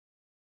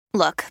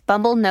Look,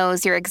 Bumble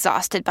knows you're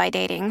exhausted by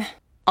dating.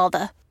 All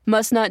the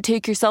must not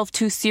take yourself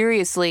too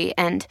seriously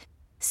and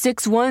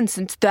 6'1"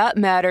 since that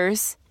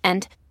matters.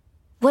 And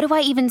what do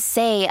I even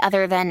say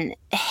other than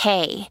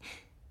hey?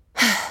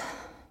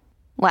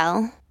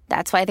 Well,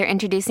 that's why they're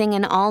introducing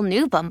an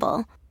all-new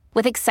Bumble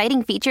with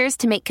exciting features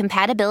to make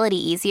compatibility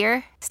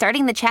easier,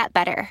 starting the chat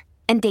better,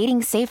 and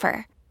dating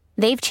safer.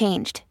 They've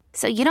changed,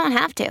 so you don't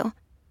have to.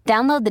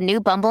 Download the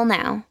new Bumble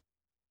now.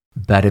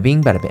 Bada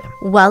bing, bada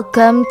bam.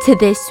 Welcome to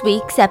this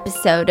week's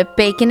episode of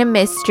Baking a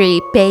Mystery,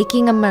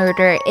 Baking a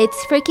Murder.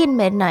 It's freaking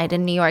midnight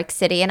in New York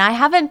City, and I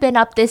haven't been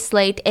up this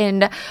late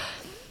in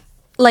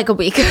like a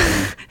week.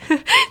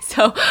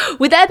 So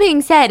with that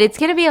being said, it's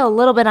going to be a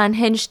little bit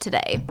unhinged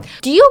today.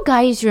 Do you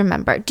guys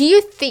remember? Do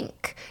you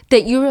think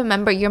that you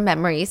remember your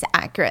memories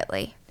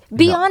accurately?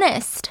 Be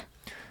honest.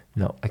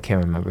 No, I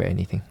can't remember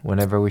anything.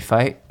 Whenever we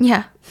fight?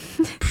 Yeah.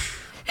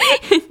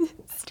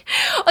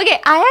 Okay,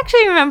 I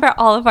actually remember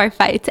all of our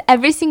fights,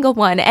 every single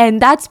one,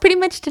 and that's pretty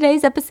much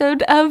today's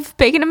episode of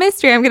Baking a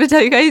Mystery. I'm going to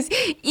tell you guys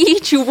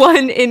each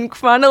one in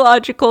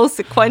chronological,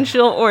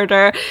 sequential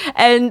order,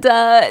 and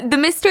the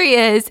mystery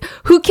is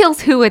who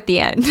kills who at the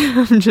end.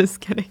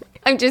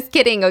 I'm just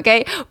kidding,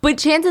 okay? But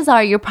chances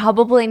are you're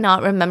probably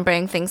not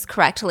remembering things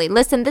correctly.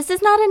 Listen, this is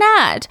not an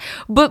ad,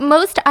 but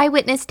most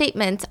eyewitness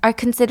statements are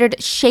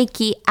considered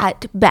shaky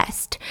at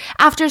best.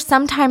 After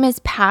some time has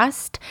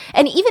passed,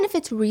 and even if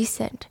it's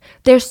recent,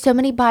 there's so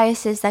many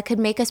biases that could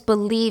make us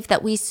believe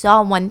that we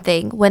saw one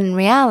thing when in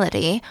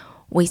reality,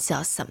 we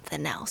saw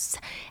something else.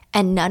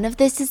 And none of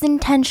this is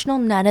intentional.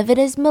 None of it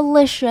is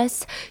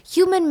malicious.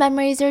 Human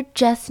memories are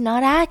just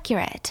not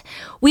accurate.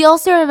 We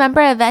also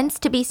remember events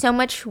to be so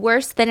much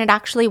worse than it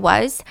actually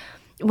was.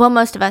 Well,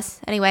 most of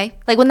us, anyway.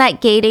 Like when that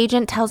gate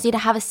agent tells you to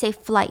have a safe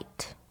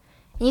flight.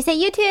 And you say,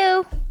 you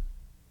too.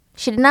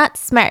 She did not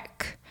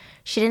smirk.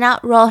 She did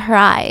not roll her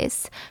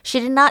eyes. She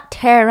did not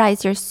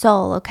terrorize your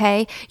soul,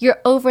 okay? You're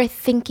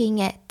overthinking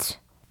it.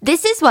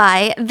 This is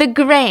why the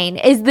grain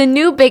is the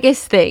new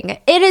biggest thing.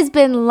 It has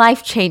been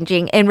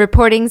life-changing in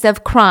reportings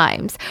of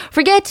crimes.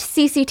 Forget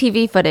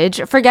CCTV footage,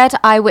 forget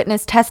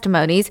eyewitness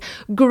testimonies.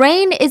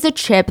 Grain is a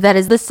chip that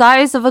is the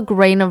size of a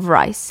grain of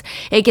rice.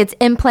 It gets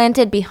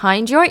implanted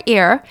behind your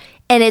ear,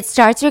 and it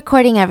starts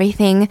recording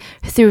everything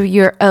through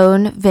your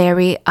own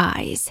very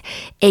eyes.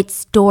 It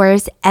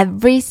stores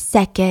every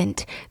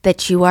second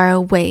that you are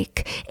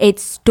awake. It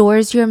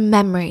stores your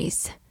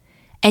memories.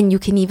 And you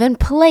can even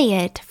play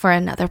it for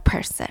another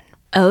person.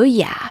 Oh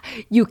yeah,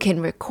 you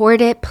can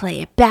record it, play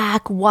it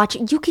back, watch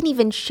it. You can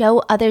even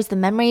show others the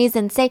memories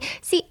and say,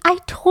 see, I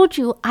told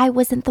you I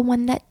wasn't the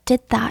one that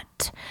did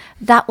that.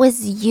 That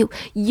was you.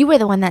 You were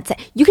the one that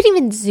said. You can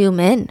even zoom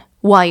in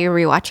while you're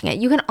rewatching it.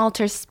 You can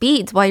alter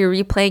speeds while you're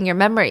replaying your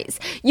memories.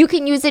 You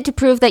can use it to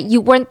prove that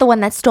you weren't the one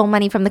that stole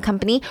money from the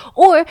company.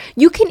 Or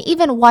you can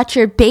even watch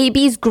your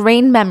baby's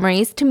grain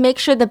memories to make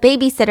sure the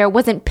babysitter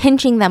wasn't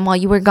pinching them while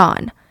you were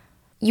gone.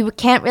 You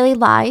can't really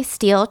lie,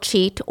 steal,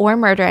 cheat, or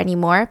murder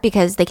anymore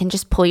because they can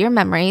just pull your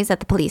memories at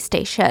the police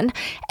station.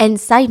 And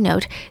side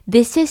note,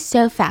 this is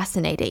so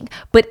fascinating.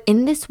 But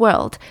in this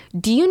world,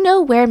 do you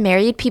know where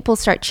married people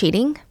start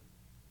cheating?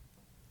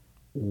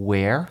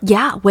 Where?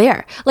 Yeah,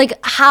 where? Like,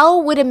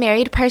 how would a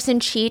married person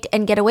cheat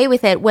and get away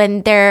with it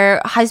when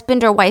their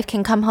husband or wife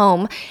can come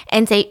home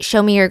and say,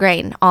 show me your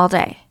grain all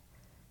day?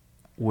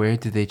 Where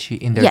do they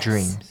cheat? In their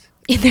dreams.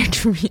 In their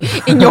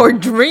dreams. In your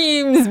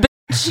dreams,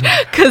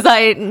 because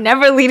I'm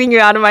never leading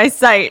you out of my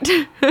sight.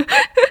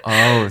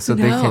 Oh, so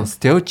they can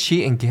still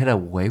cheat and get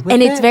away with it?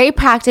 And it's very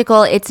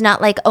practical. It's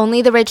not like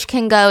only the rich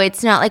can go.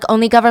 It's not like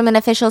only government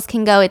officials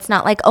can go. It's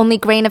not like only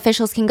grain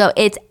officials can go.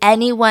 It's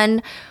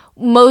anyone,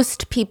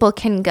 most people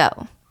can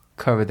go.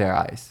 Cover their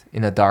eyes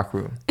in a dark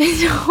room.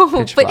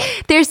 No,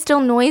 but there's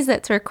still noise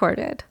that's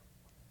recorded.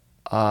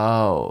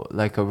 Oh,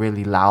 like a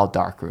really loud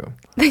dark room.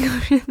 Like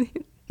a really...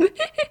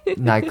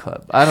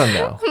 Nightclub. I don't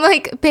know. I'm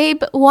like,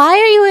 babe, why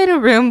are you in a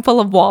room full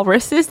of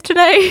walruses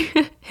today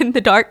in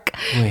the dark?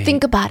 Wait.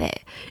 Think about it.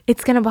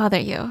 It's going to bother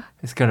you.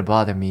 It's going to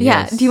bother me.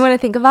 Yeah. Yes. Do you want to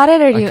think about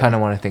it? Or do I kind of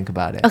want to think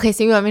about it. Okay,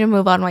 so you want me to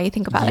move on while you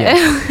think about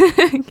yes.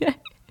 it?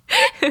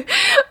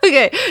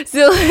 Okay,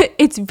 so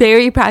it's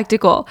very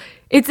practical.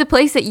 It's a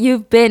place that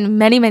you've been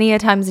many, many a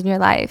times in your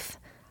life.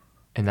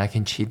 And I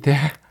can cheat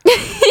there?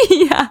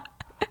 Yeah.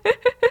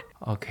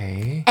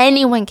 Okay.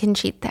 Anyone can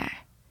cheat there.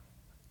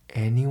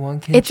 Anyone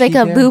can It's cheat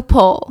like a there?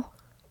 loophole.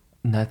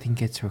 Nothing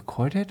gets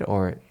recorded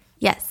or?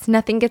 Yes,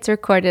 nothing gets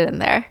recorded in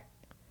there.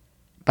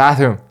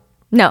 Bathroom.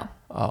 No.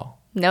 Oh.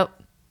 Nope.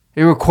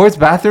 It records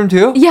bathroom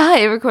too? Yeah,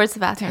 it records the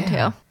bathroom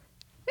too.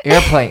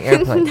 Airplane.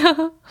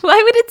 No.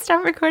 Why would it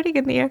start recording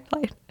in the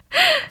airplane?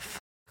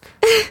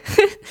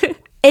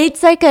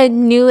 It's like a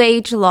new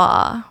age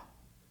law.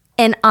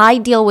 And I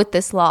deal with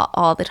this law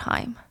all the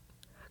time.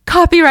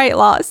 Copyright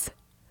laws.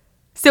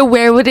 So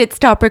where would it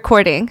stop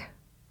recording?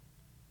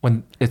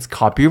 When it's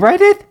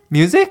copyrighted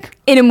music?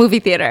 In a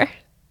movie theater.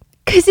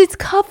 Because it's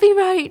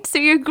copyright. So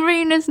your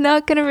grain is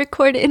not going to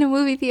record it in a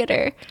movie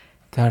theater.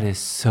 That is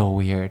so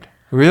weird.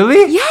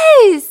 Really?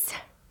 Yes.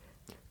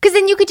 Because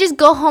then you could just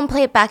go home,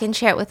 play it back, and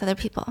share it with other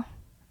people.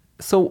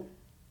 So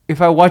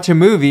if I watch a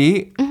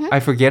movie, I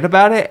forget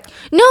about it?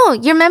 No,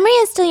 your memory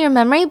is still your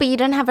memory, but you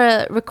don't have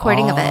a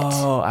recording of it.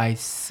 Oh, I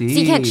see. So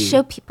you can't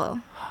show people.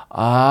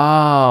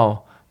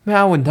 Oh, man,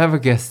 I would never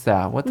guess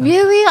that. What the?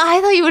 Really? I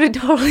thought you would have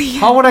totally...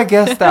 How would I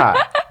guess that?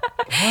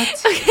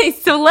 What? Okay,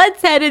 so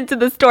let's head into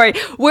the story.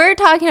 We're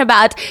talking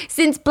about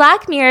since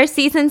Black Mirror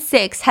season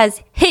 6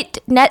 has hit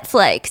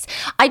Netflix.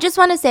 I just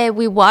want to say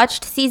we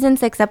watched season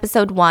 6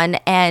 episode 1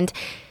 and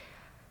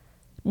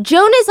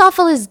Joan is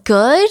Awful is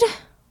good,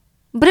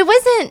 but it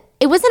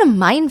wasn't a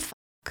mind fuck.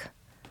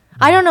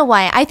 I don't know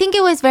why. I think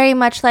it was very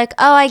much like,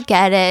 oh, I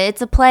get it.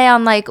 It's a play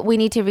on like, we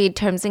need to read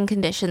terms and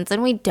conditions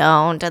and we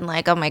don't. And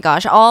like, oh my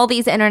gosh, all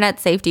these internet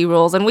safety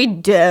rules and we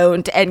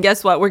don't. And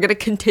guess what? We're going to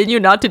continue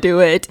not to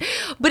do it.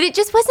 But it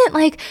just wasn't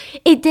like,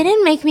 it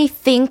didn't make me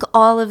think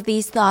all of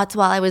these thoughts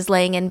while I was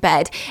laying in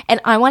bed.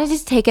 And I wanted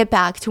to take it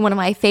back to one of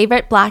my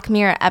favorite Black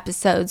Mirror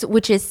episodes,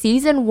 which is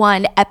season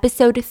 1,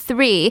 episode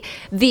 3,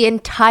 The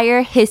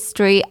Entire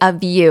History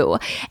of You.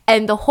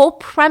 And the whole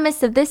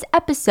premise of this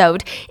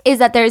episode is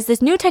that there's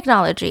this new technology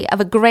of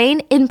a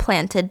grain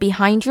implanted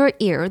behind your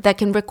ear that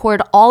can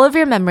record all of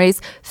your memories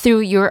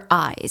through your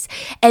eyes.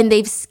 And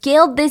they've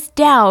scaled this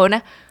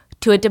down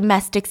to a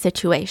domestic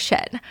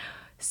situation.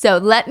 So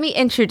let me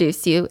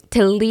introduce you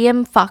to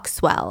Liam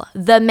Foxwell,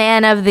 the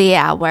man of the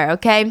hour,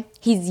 okay?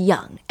 He's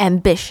young,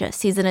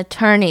 ambitious. He's an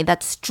attorney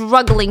that's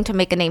struggling to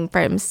make a name for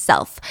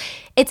himself.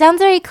 It sounds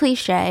very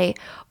cliche,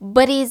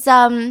 but he's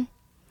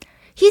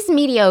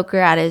mediocre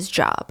at his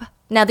job.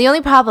 Now, the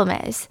only problem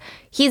is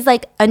he's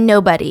like a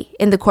nobody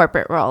in the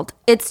corporate world.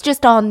 It's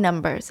just all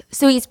numbers.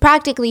 So he's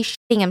practically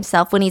shitting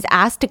himself when he's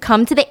asked to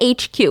come to the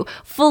HQ,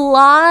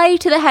 fly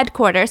to the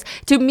headquarters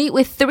to meet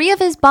with 3 of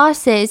his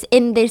bosses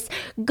in this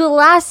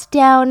glassed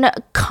down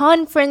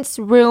conference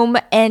room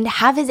and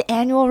have his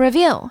annual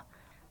review.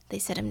 They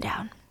sit him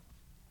down.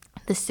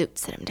 The suit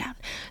sit him down.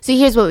 So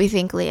here's what we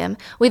think, Liam.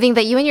 We think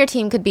that you and your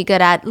team could be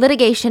good at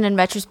litigation and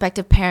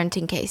retrospective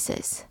parenting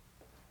cases.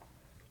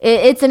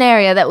 It's an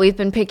area that we've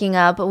been picking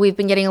up. We've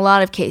been getting a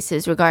lot of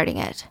cases regarding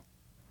it.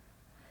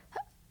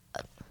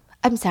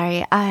 I'm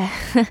sorry.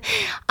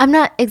 I'm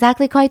not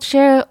exactly quite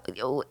sure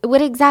what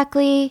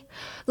exactly...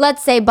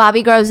 Let's say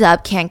Bobby grows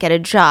up, can't get a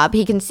job.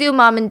 He can sue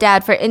mom and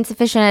dad for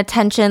insufficient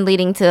attention,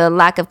 leading to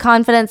lack of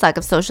confidence, lack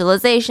of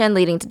socialization,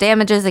 leading to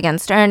damages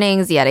against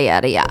earnings, yada,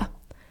 yada, yada.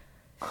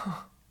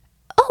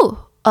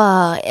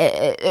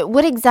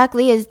 What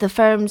exactly is the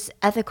firm's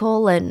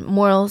ethical and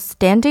moral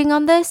standing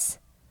on this?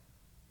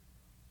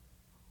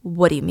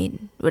 What do you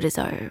mean? What is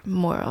our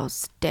moral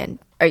stand?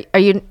 Are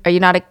you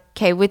not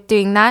okay with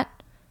doing that?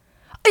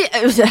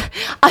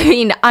 I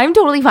mean, I'm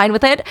totally fine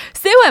with it.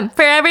 Sue him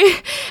for every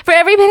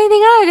penny they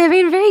got. I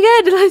mean, very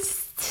good.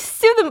 Let's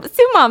sue them.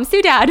 Sue mom.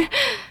 Sue dad.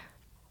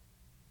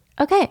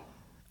 Okay.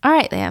 All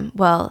right, Liam.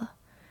 Well,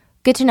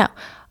 good to know.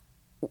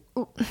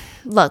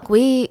 Look,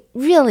 we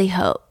really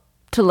hope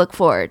to look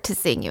forward to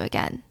seeing you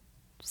again.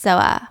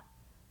 So,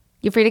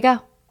 you free to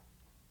go?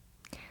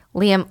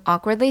 Liam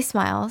awkwardly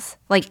smiles.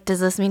 Like, does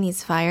this mean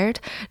he's fired?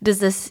 Does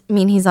this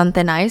mean he's on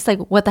thin ice? Like,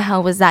 what the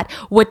hell was that?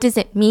 What does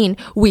it mean?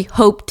 We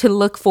hope to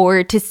look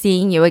forward to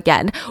seeing you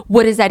again.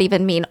 What does that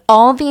even mean?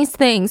 All these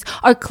things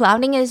are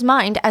clouding his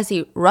mind as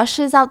he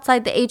rushes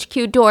outside the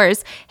HQ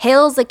doors,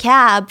 hails a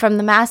cab from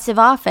the massive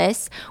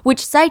office,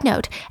 which, side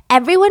note,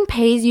 everyone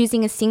pays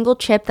using a single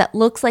chip that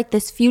looks like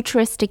this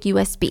futuristic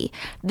USB.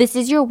 This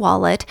is your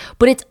wallet,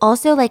 but it's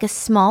also like a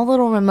small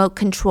little remote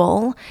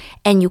control,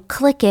 and you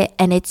click it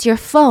and it's your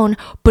phone,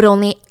 but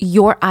only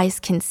your eyes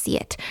can see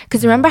it.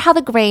 Because remember how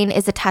the grain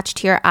is attached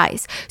to your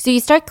eyes. So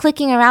you start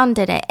clicking around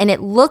in it and it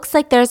looks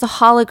like there's a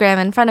hologram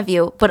in front of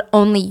you, but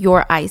only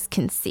your eyes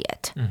can see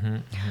it.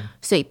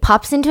 So he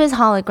pops into his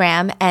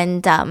hologram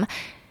and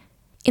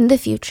in the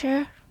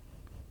future,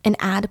 an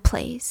ad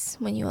plays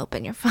when you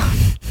open your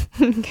phone.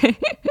 Okay.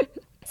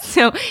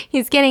 So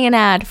he's getting an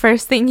ad.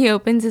 First thing he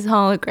opens his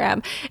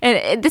hologram.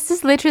 And this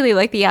is literally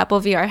like the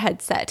Apple VR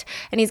headset.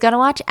 And he's got to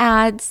watch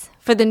ads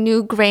for the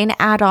new grain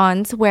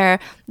add-ons where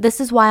this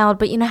is wild,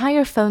 but you know how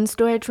your phone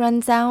storage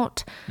runs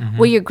out?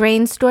 Where your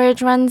grain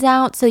storage runs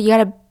out? So you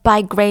got to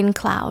buy Grain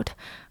Cloud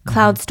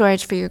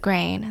storage for your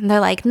grain. And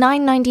they're like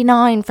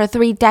 $9.99 for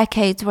 3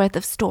 decades worth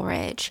of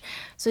storage.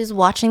 So he's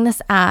watching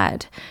this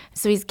ad.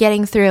 So he's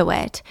getting through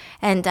it.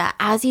 And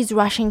as he's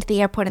rushing to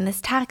the airport in this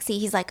taxi,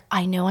 he's like,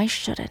 I know I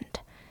shouldn't.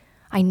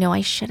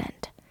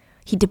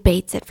 He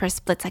debates it for a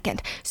split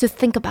second. So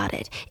think about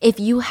it. If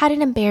you had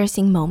an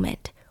embarrassing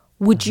moment,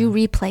 would you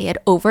replay it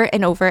over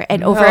and over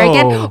and over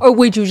again? Or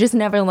would you just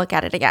never look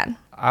at it again?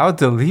 I'll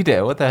delete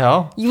it. What the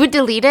hell? You would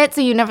delete it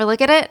so you never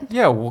look at it?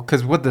 Yeah,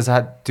 because what does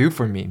that do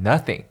for me?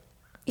 Nothing.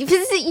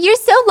 You're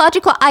so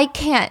logical. I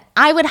can't.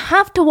 I would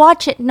have to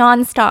watch it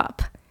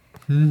nonstop.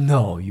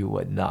 No, you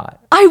would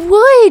not. I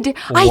would.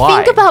 Why?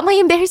 I think about my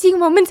embarrassing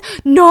moments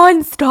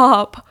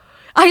nonstop.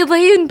 I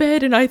lay in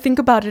bed and I think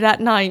about it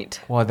at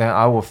night. Well, then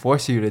I will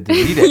force you to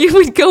delete it. You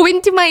would go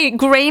into my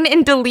grain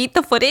and delete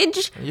the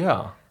footage?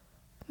 Yeah.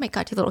 my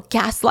God, you little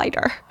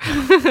gaslighter.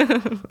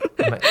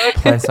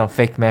 Plant some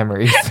fake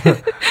memories.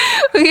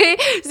 Okay,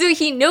 so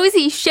he knows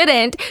he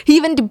shouldn't. He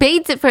even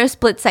debates it for a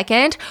split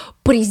second,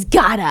 but he's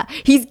gotta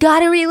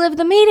relive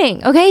the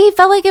meeting. Okay, he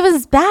felt like it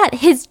was bad.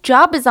 His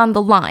job is on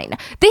the line.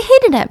 They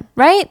hated him,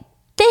 right?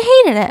 They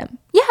hated him.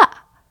 Yeah,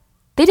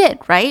 they did,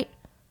 right?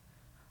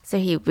 So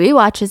he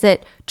rewatches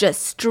it,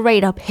 just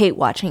straight up hate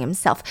watching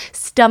himself,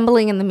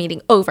 stumbling in the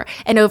meeting over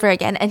and over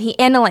again. And he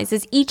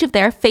analyzes each of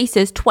their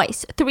faces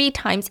twice, 3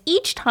 times.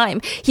 Each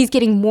time, he's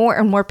getting more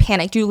and more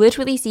panicked. You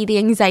literally see the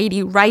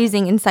anxiety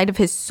rising inside of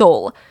his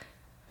soul.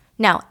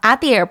 Now,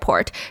 at the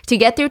airport, to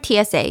get through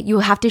TSA, you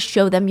have to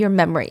show them your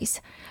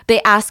memories.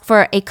 They ask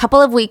for a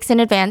couple of weeks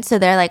in advance. So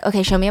they're like,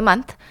 okay, show me a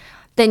month.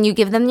 Then you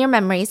give them your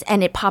memories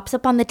and it pops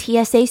up on the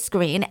TSA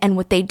screen. And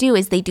what they do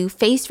is they do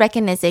face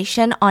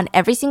recognition on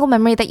every single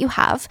memory that you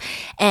have.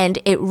 And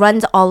it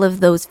runs all of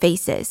those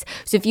faces.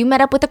 So if you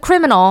met up with a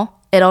criminal,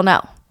 it'll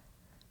know.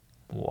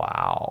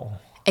 Wow.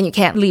 And you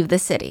can't leave the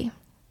city.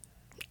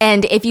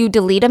 And if you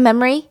delete a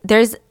memory,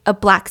 there's a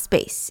black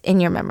space in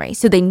your memory.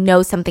 So they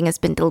know something has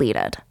been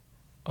deleted.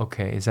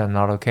 Okay. Is that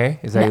not okay?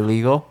 Is that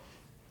illegal?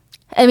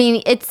 I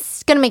mean,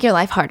 it's going to make your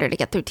life harder to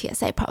get through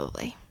TSA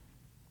probably.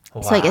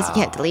 Wow. So I guess you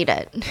can't delete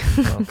it.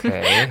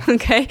 Okay.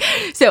 Okay.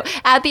 So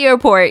at the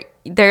airport,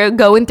 they're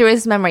going through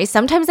his memories.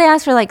 Sometimes they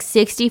ask for like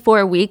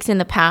 64 weeks in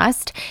the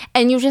past,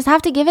 and you just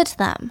have to give it to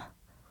them.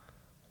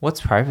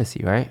 What's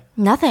privacy, right?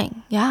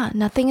 Nothing. Yeah,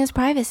 nothing is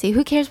privacy.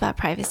 Who cares about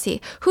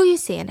privacy? Who are you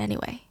seeing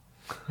anyway?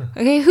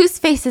 Okay, whose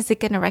face is it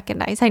going to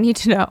recognize? I need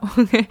to know.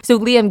 Okay. So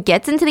Liam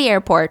gets into the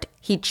airport,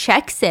 he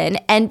checks in,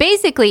 and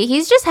basically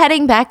he's just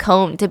heading back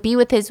home to be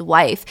with his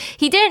wife.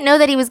 He didn't know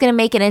that he was going to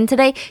make it in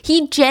today.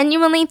 He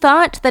genuinely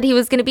thought that he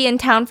was going to be in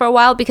town for a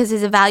while because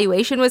his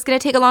evaluation was going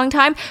to take a long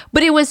time,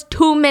 but it was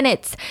 2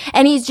 minutes,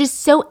 and he's just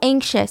so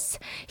anxious.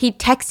 He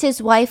texts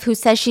his wife, who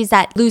says she's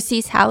at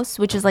Lucy's house,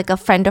 which is like a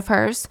friend of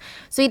hers.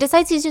 So he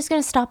decides he's just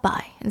going to stop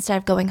by instead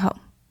of going home.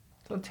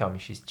 Don't tell me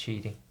she's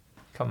cheating.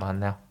 Come on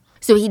now.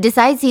 So he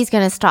decides he's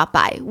going to stop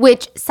by,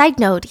 which, side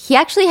note, he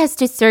actually has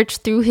to search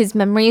through his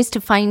memories to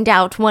find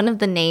out one of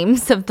the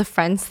names of the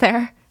friends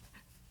there.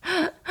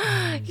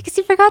 Because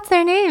he forgot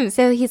their names.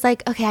 So he's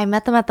like, okay, I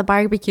met them at the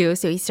barbecue.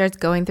 So he starts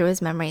going through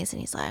his memories and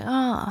he's like,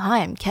 oh,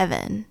 hi, I'm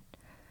Kevin.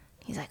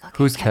 He's like, okay,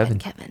 who's Kevin?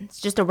 Kevin.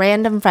 It's just a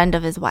random friend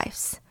of his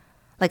wife's.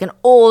 Like an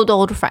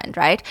old friend,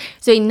 right?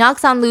 So he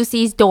knocks on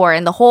Lucy's door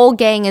and the whole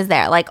gang is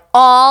there. Like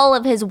all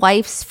of his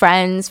wife's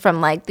friends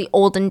from like the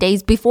olden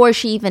days before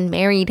she even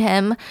married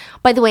him.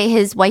 By the way,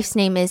 his wife's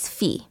name is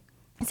Fee.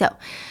 So,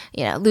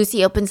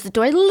 Lucy opens the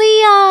door.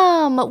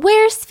 Liam,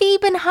 where's Fee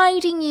been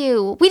hiding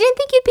you? We didn't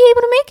think you'd be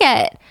able to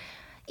make it.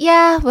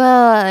 Yeah,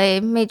 well,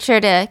 I made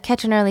sure to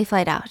catch an early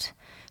flight out.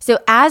 So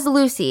as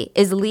Lucy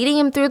is leading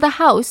him through the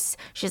house,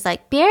 she's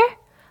like, beer?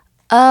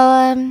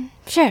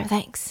 Sure,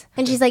 thanks.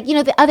 And she's like,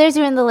 the others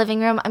are in the living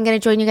room. I'm going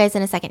to join you guys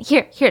in a second.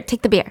 Here,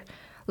 take the beer.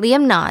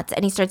 Liam nods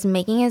and he starts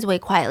making his way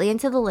quietly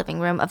into the living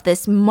room of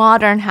this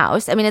modern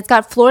house. I mean, it's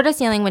got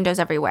floor-to-ceiling windows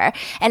everywhere.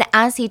 And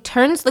as he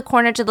turns the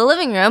corner to the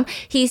living room,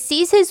 he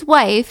sees his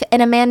wife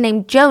and a man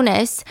named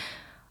Jonas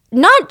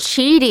not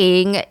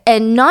cheating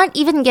and not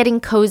even getting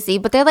cozy,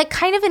 but they're like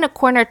kind of in a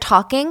corner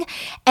talking,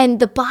 and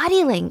the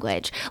body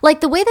language,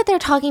 like the way that they're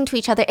talking to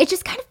each other, it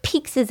just kind of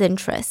piques his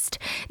interest.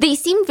 They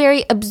seem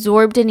very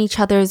absorbed in each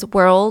other's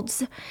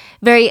worlds,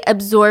 very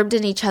absorbed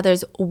in each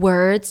other's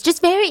words,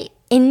 just very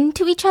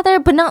into each other,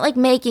 but not like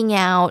making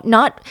out,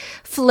 not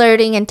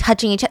flirting and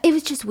touching each other. It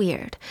was just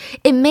weird.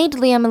 It made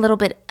Liam a little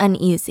bit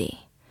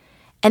uneasy.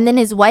 And then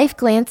his wife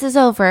glances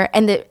over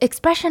and the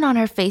expression on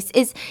her face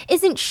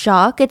isn't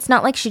shock. It's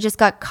not like she just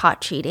got caught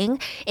cheating.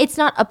 It's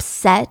not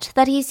upset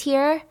that he's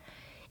here.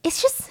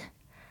 It's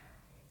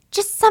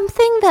just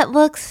something that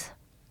looks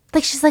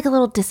like she's like a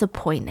little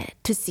disappointed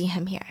to see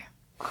him here.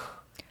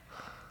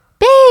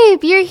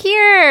 Babe, you're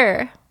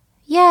here.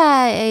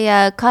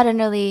 Yeah, I caught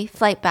an early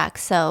flight back,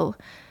 so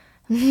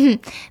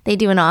they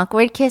do an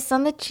awkward kiss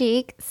on the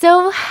cheek.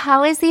 So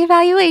how is the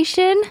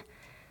evaluation?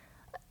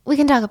 We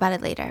can talk about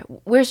it later.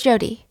 Where's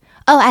Jody?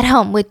 Oh, at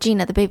home with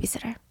Gina, the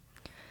babysitter.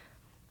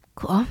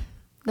 Cool.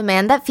 The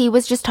man that Fee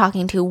was just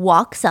talking to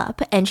walks up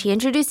and she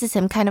introduces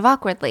him kind of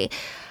awkwardly.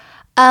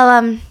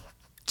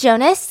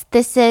 Jonas,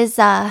 this is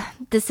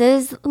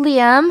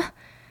Liam.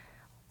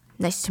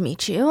 Nice to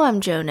meet you.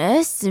 I'm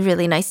Jonas.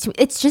 Really nice to meet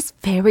you. It's just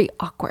very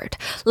awkward.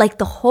 Like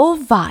the whole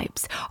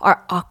vibes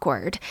are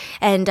awkward.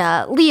 And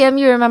Liam,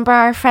 you remember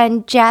our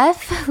friend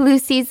Jeff,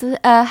 Lucy's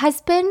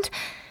husband?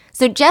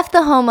 So Jeff, the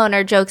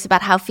homeowner, jokes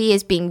about how Fee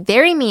is being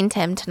very mean to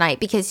him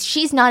tonight because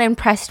she's not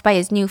impressed by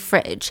his new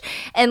fridge.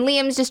 And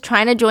Liam's just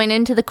trying to join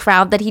into the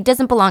crowd that he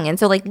doesn't belong in.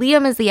 So like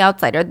Liam is the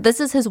outsider. This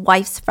is his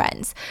wife's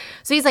friends.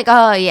 So he's like,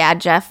 oh yeah,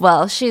 Jeff,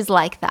 well, she's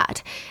like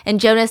that. And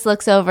Jonas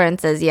looks over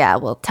and says, yeah,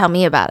 well, tell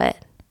me about it.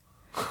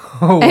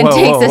 And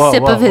takes a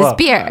sip of his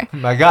beer.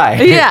 My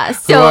guy. Yeah.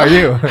 So who are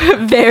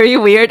you? Very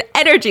weird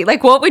energy.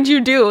 Like, what would you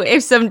do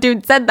if some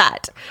dude said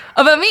that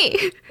about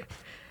me?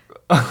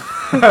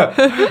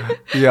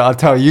 Yeah, I'll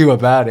tell you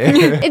about it.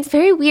 It's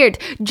very weird.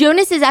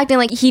 Jonas is acting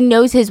like he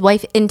knows his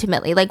wife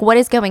intimately. Like, what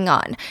is going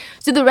on?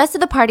 So the rest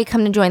of the party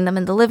come to join them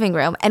in the living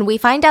room, and we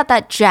find out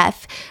that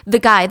Jeff, the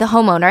guy, the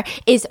homeowner,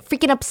 is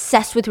freaking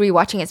obsessed with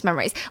rewatching his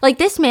memories. Like,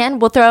 this man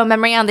will throw a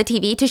memory on the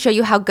TV to show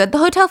you how good the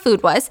hotel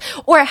food was,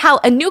 or how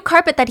a new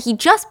carpet that he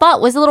just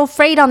bought was a little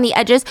frayed on the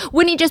edges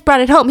when he just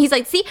brought it home. He's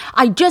like, see,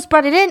 I just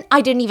brought it in.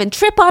 I didn't even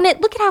trip on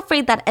it. Look at how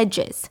frayed that edge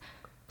is.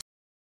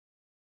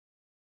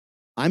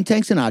 I'm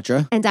Tank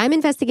Sinatra. And I'm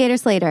Investigator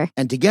Slater.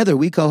 And together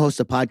we co-host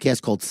a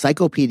podcast called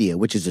Psychopedia,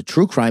 which is a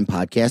true crime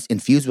podcast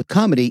infused with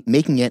comedy,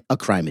 making it a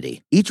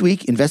crimedy. Each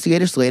week,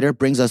 Investigator Slater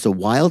brings us a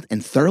wild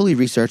and thoroughly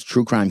researched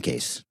true crime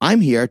case. I'm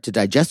here to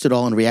digest it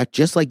all and react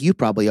just like you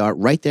probably are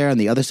right there on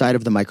the other side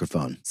of the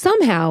microphone.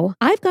 Somehow,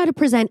 I've got to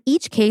present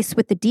each case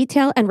with the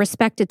detail and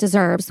respect it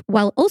deserves,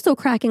 while also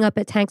cracking up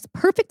at Tank's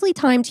perfectly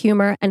timed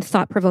humor and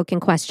thought-provoking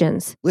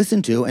questions.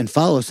 Listen to and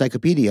follow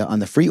Psychopedia on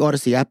the free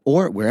Odyssey app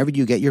or wherever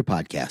you get your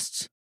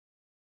podcasts.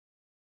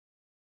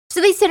 So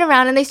they sit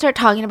around and they start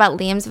talking about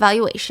Liam's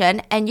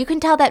evaluation, and you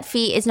can tell that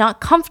Fee is not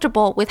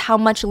comfortable with how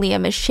much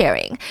Liam is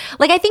sharing.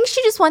 Like, I think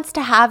she just wants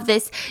to have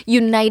this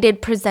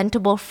united,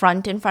 presentable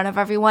front in front of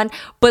everyone,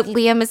 but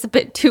Liam is a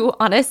bit too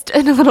honest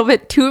and a little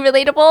bit too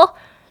relatable.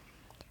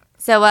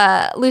 So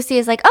Lucy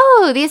is like,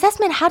 oh, the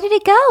assessment, how did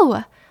it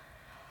go?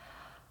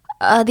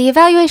 The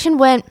evaluation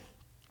went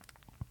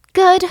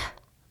good.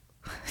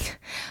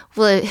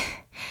 Well, it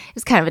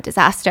was kind of a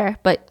disaster,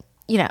 but,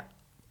 you know,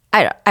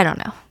 I don't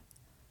know.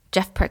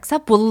 Jeff perks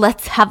up. Well,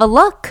 let's have a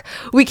look.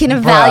 We can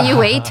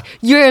evaluate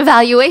your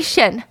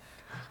evaluation.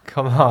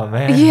 Come on,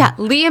 man. Yeah,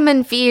 Liam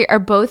and Fee are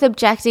both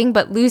objecting,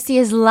 but Lucy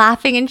is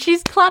laughing and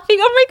she's clapping.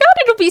 Oh my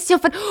God, it'll be so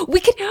fun. We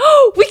can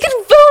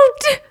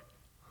vote.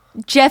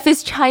 Jeff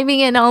is chiming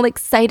in all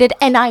excited,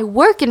 and I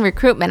work in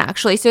recruitment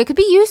actually, so it could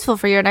be useful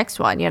for your next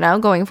one, you know,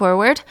 going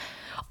forward.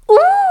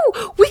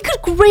 Ooh, we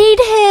could grade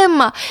him.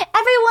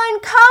 Everyone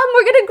come,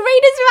 we're going to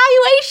grade his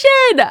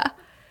evaluation.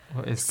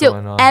 What is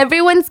going on?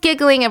 Everyone's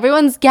giggling,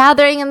 everyone's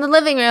gathering in the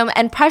living room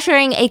and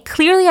pressuring a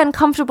clearly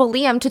uncomfortable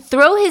Liam to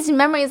throw his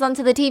memories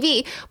onto the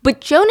TV. But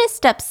Jonas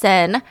steps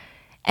in,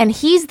 and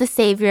he's the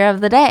savior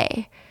of the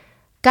day.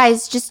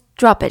 Guys, just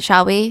drop it,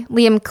 shall we?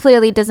 Liam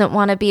clearly doesn't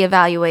want to be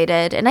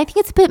evaluated, and I think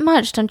it's a bit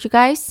much, don't you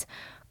guys?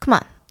 Come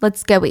on,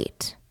 let's go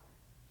eat.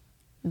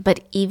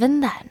 But even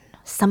then,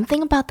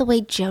 something about the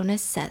way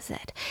Jonas says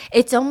it,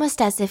 it's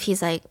almost as if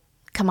he's like,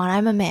 come on,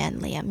 I'm a man,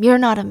 Liam. You're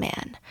not a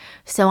man.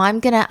 So I'm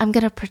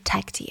gonna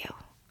protect you.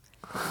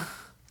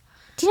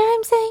 Do you know what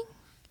I'm saying?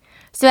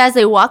 So as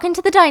they walk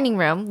into the dining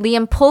room,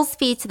 Liam pulls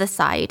Fee to the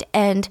side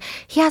and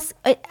he asks,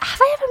 have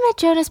I ever met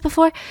Jonas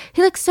before?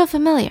 He looks so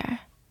familiar.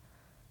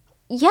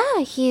 Yeah,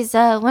 he's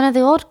one of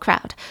the old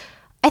crowd.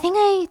 I think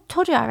I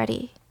told you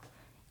already.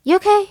 You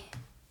okay?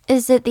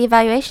 Is it the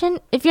evaluation?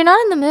 If you're not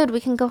in the mood,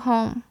 we can go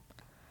home.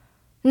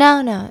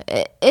 No,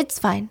 it's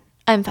fine.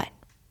 I'm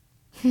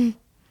fine.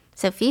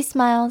 Sophie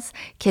smiles,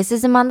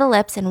 kisses him on the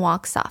lips, and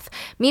walks off.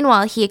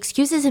 Meanwhile, he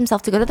excuses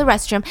himself to go to the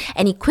restroom,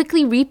 and he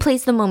quickly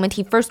replays the moment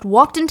he first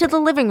walked into the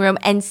living room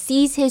and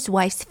sees his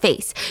wife's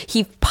face.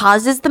 He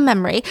pauses the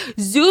memory,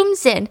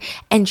 zooms in,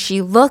 and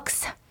she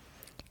looks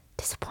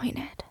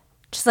disappointed.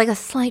 Just like a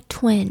slight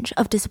twinge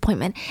of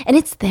disappointment. And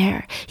it's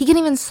there. He can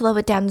even slow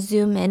it down,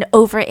 zoom in,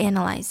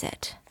 overanalyze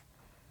it.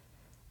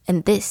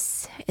 And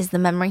this is the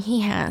memory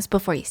he has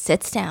before he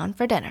sits down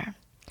for dinner.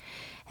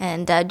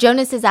 And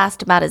Jonas is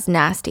asked about his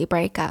nasty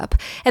breakup.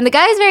 And the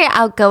guy is very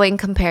outgoing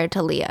compared to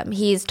Liam.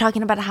 He's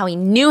talking about how he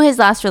knew his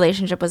last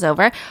relationship was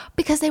over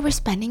because they were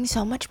spending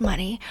so much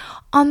money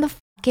on the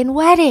fucking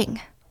wedding.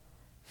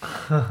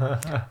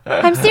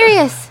 I'm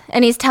serious.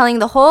 And he's telling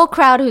the whole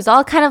crowd, who's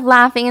all kind of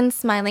laughing and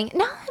smiling,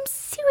 no, I'm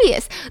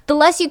serious. The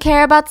less you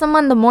care about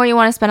someone, the more you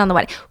want to spend on the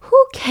wedding.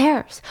 Who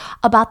cares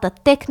about the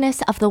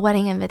thickness of the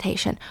wedding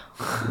invitation?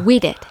 We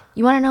did.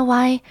 You want to know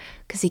why?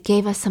 Because he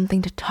gave us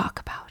something to talk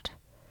about.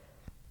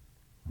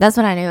 That's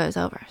when I knew it was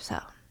over, so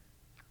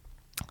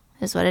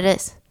it's what it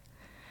is.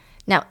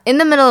 Now, in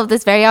the middle of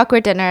this very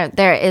awkward dinner,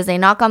 there is a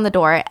knock on the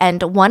door,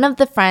 and one of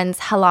the friends,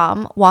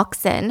 Halam,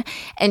 walks in,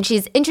 and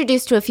she's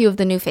introduced to a few of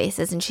the new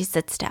faces, and she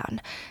sits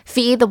down.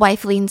 Fee, the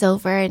wife, leans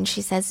over, and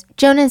she says,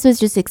 Jonas was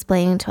just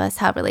explaining to us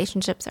how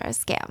relationships are a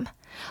scam.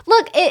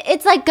 Look,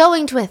 it's like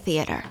going to a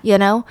theater, you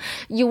know?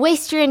 You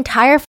waste your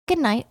entire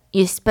fucking night,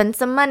 you spend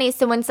some money,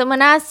 so when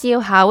someone asks you,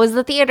 how was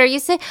the theater, you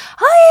say,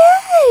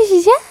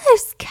 oh,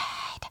 yes, good.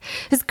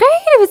 It was great.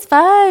 It was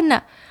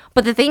fun.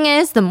 But the thing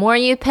is, the more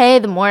you pay,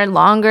 the more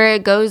longer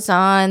it goes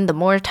on, the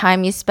more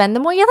time you spend,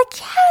 the more you're like,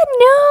 yeah,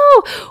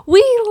 no,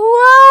 we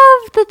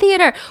love the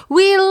theater.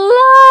 We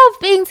love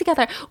being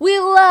together. We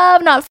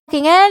love not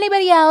fucking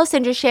anybody else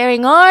and just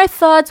sharing our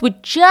thoughts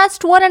with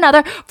just one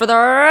another for the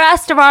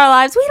rest of our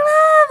lives. We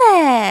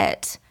love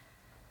it.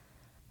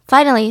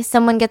 Finally,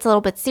 someone gets a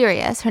little bit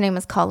serious. Her name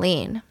is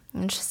Colleen.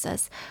 And she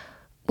says,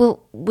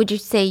 well, would you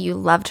say you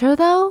loved her,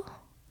 though?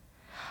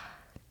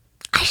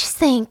 I just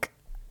think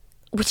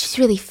we just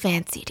really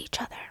fancied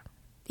each other,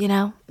 you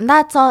know? And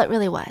that's all it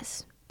really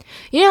was.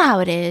 You know how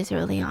it is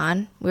early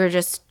on. We were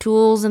just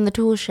tools in the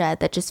tool shed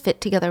that just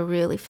fit together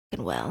really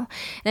fucking well.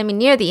 And I mean,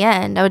 near the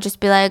end, I would just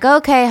be like,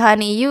 okay,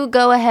 honey, you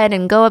go ahead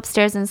and go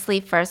upstairs and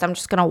sleep first. I'm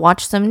just going to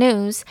watch some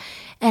news.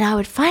 And I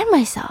would find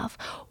myself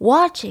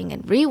watching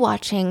and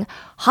rewatching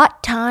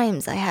hot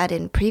times I had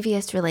in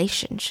previous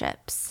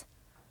relationships.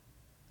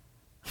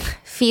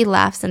 Fee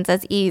laughs and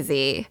says,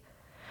 easy.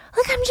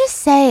 Look, I'm just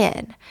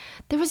saying.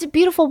 There was a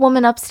beautiful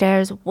woman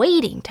upstairs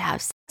waiting to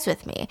have sex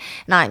with me,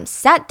 and I'm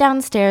sat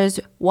downstairs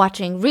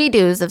watching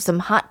redos of some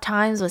hot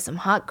times with some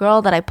hot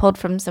girl that I pulled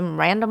from some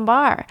random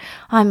bar.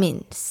 I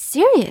mean,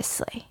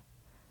 seriously.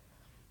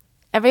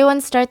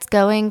 Everyone starts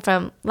going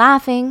from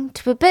laughing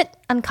to a bit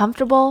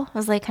uncomfortable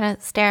as they kind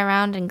of stare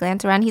around and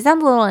glance around. He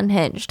sounds a little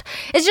unhinged.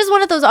 It's just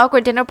one of those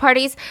awkward dinner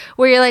parties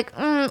where you're like,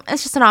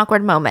 it's just an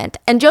awkward moment.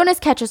 And Jonas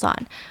catches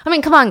on. I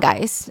mean, come on,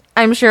 guys.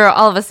 I'm sure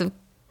all of us have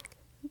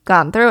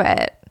gone through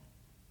it.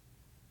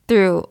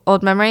 Through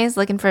old memories,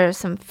 looking for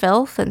some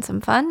filth and some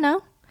fun,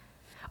 no?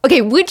 Okay,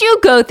 would you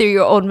go through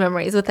your old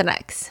memories with an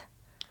ex?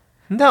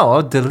 No,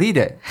 I'll delete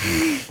it.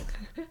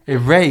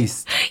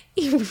 Erased.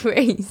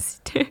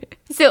 Erased.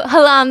 So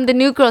Halam, the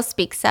new girl,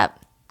 speaks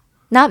up.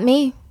 Not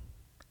me.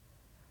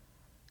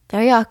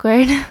 Very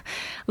awkward.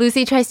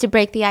 Lucy tries to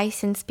break the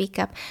ice and speak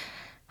up.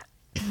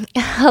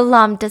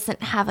 Halam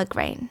doesn't have a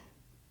grain.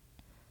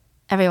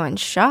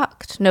 Everyone's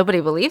shocked. Nobody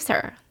believes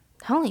her.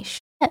 Holy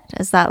shit.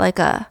 Is that like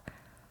a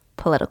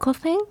political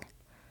thing?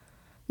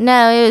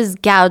 No, it was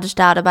gouged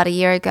out about a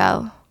year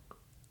ago.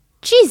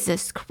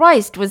 Jesus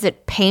Christ, was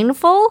it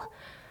painful?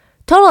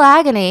 Total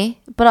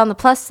agony, but on the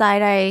plus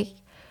side, I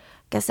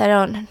guess I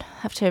don't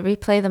have to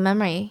replay the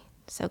memory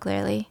so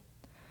clearly.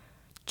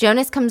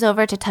 Jonas comes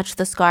over to touch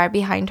the scar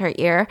behind her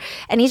ear,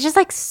 and he's just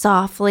like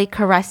softly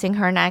caressing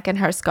her neck and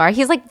her scar.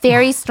 He's like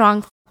very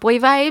strong boy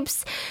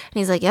vibes, and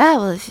he's like, yeah,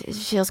 well, it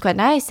feels quite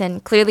nice,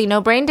 and clearly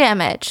no brain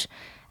damage.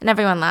 And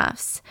everyone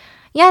laughs.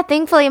 Yeah,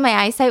 thankfully my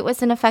eyesight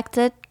wasn't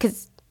affected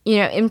because,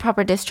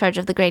 improper discharge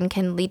of the grain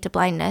can lead to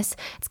blindness.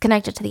 It's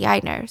connected to the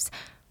eye nerves.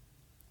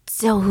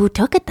 So who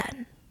took it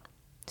then?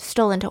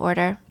 Stolen to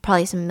order.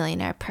 Probably some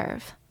millionaire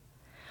perv.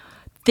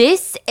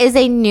 This is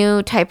a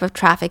new type of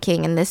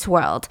trafficking in this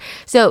world.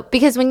 So,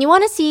 because when you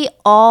want to see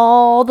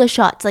all the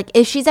shots, like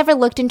if she's ever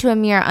looked into a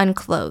mirror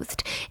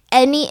unclothed,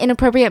 any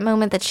inappropriate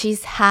moment that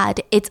she's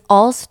had, it's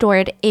all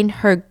stored in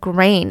her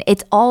grain.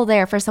 It's all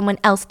there for someone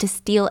else to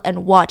steal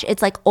and watch.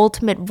 It's like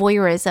ultimate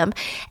voyeurism.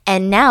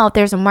 And now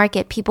there's a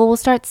market. People will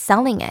start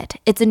selling it.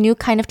 It's a new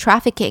kind of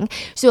trafficking.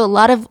 So a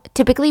lot of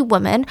typically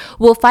women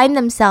will find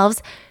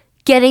themselves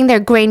getting their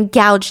grain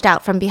gouged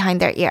out from behind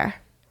their ear.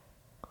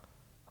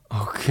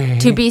 Okay.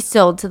 To be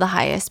sold to the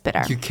highest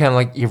bidder. You can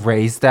like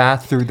erase that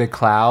through the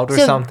cloud or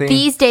something?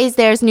 These days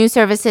there's new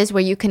services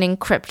where you can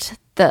encrypt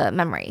the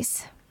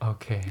memories.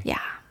 Okay.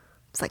 Yeah.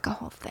 It's like a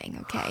whole thing,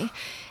 okay?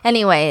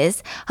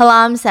 Anyways,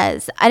 Halam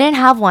says, I didn't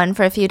have one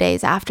for a few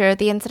days after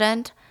the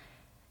incident.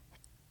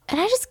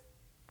 And I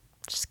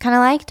just kind of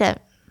liked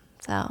it.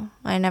 So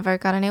I never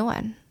got a new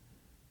one.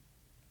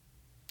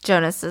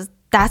 Jonas says,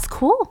 that's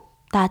cool.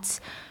 That's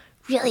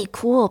really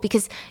cool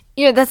because,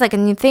 that's like a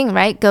new thing,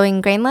 right?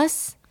 Going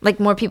grainless. Like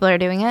more people are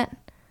doing it.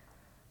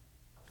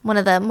 One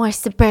of the more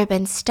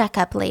suburban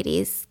stuck-up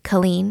ladies,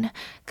 Colleen,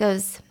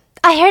 goes,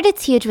 I heard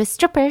it's huge with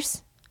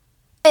strippers.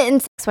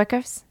 And sex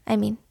workers, I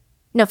mean.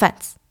 No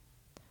offense.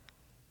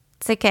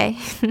 It's okay.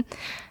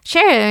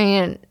 Sure, I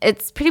mean,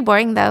 it's pretty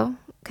boring though,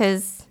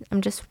 because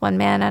I'm just one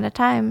man at a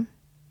time.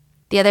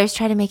 The others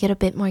try to make it a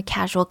bit more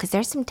casual because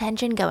there's some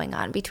tension going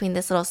on between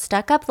this little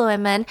stuck-up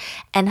woman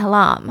and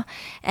Halam.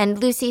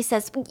 And Lucy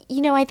says,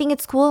 I think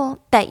it's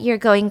cool that you're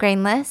going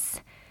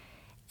grainless.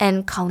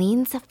 And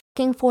Colleen's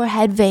fucking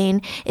forehead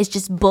vein is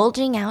just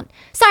bulging out.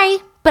 Sorry,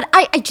 but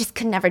I just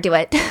could never do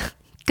it.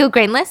 Go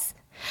grainless?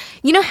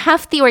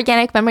 Half the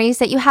organic memories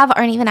that you have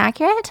aren't even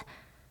accurate?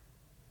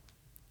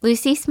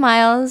 Lucy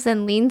smiles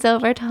and leans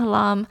over to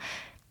Halam.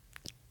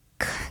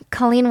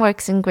 Colleen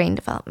works in grain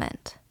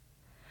development.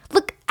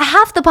 Look,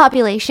 half the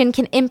population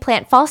can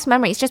implant false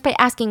memories just by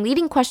asking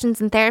leading questions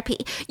in therapy.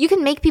 You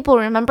can make people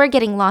remember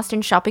getting lost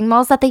in shopping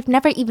malls that they've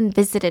never even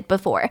visited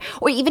before,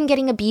 or even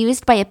getting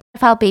abused by a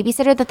pedophile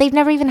babysitter that they've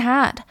never even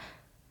had.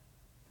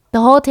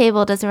 The whole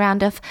table does a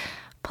round of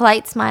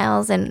polite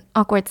smiles and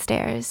awkward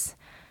stares.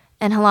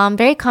 And Halam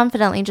very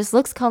confidently just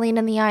looks Colleen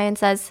in the eye and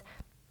says,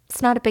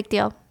 it's not a big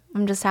deal.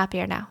 I'm just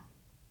happier now.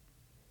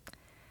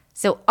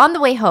 So on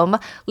the way home,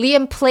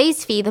 Liam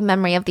plays Fee the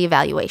memory of the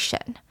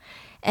evaluation.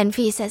 And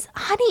Fee says,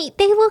 honey,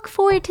 they look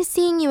forward to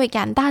seeing you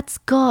again. That's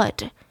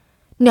good.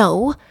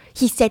 No,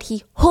 he said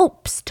he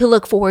hopes to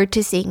look forward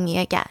to seeing me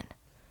again.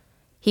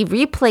 He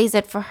replays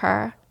it for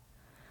her.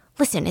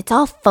 Listen, it's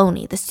all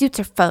phony. The suits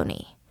are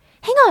phony.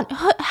 Hang on,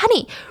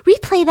 honey,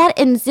 replay that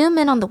and zoom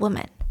in on the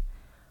woman.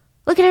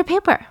 Look at her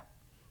paper.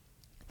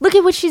 Look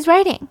at what she's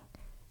writing.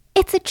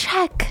 It's a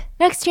check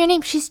next to your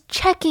name. She's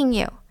checking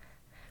you.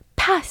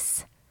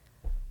 Pass.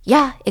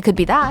 Yeah, it could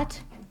be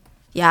that.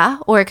 Yeah,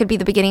 or it could be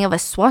the beginning of a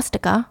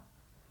swastika.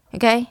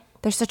 Okay?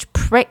 They're such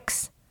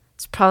pricks.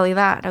 It's probably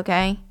that,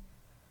 okay?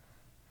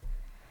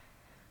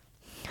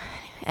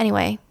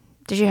 Anyway,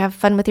 did you have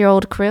fun with your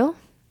old crew?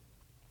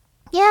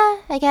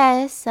 Yeah, I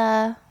guess.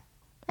 I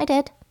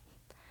did.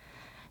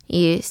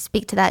 You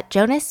speak to that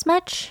Jonas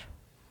much?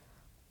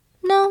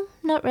 No,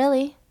 not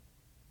really.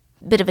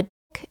 Bit of a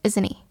dick,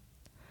 isn't he?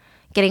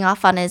 Getting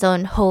off on his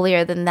own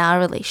holier-than-thou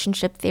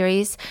relationship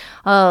theories.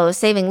 Oh,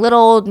 saving little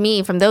old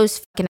me from those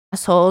fucking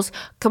assholes.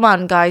 Come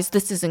on, guys,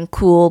 this isn't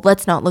cool.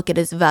 Let's not look at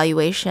his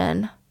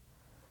evaluation.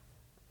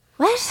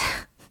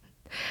 What?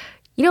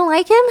 You don't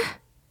like him?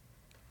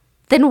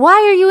 Then why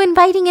are you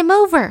inviting him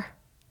over?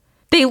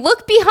 They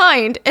look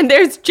behind, and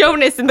there's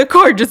Jonas in the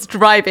car just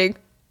driving.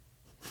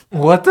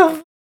 What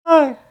the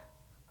fuck?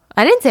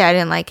 I didn't say I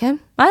didn't like him.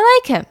 I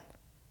like him.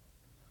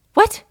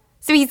 What?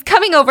 So he's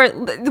coming over.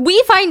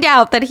 We find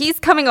out that he's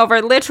coming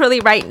over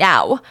literally right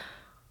now.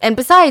 And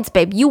besides,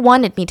 babe, you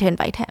wanted me to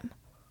invite him.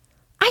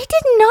 I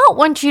did not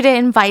want you to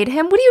invite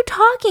him. What are you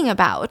talking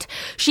about?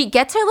 She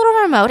gets her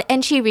little remote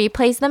and she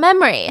replays the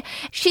memory.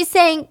 She's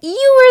saying,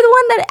 you were the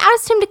one that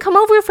asked him to come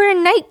over for a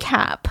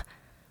nightcap.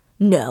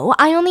 No,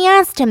 I only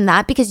asked him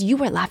that because you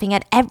were laughing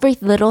at every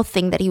little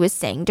thing that he was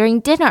saying during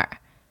dinner.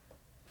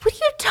 What are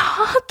you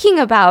talking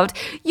about?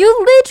 You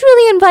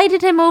literally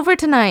invited him over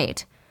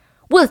tonight.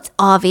 Well, it's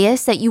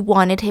obvious that you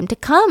wanted him to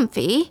come,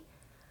 Fee.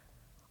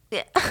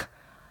 What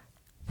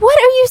are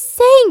you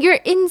saying? You're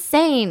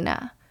insane.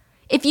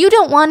 If you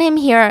don't want him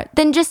here,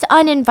 then just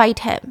uninvite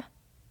him.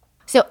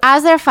 So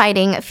as they're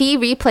fighting, Fee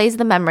replays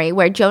the memory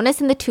where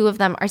Jonas and the two of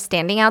them are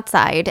standing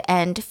outside,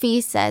 and Fee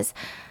says,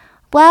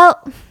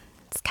 well,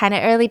 it's kind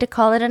of early to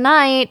call it a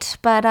night,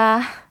 but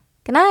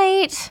good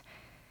night.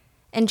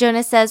 And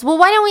Jonas says, well,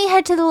 why don't we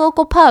head to the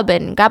local pub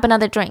and grab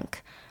another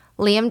drink?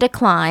 Liam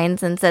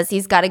declines and says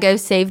he's got to go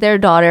save their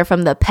daughter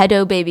from the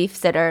pedo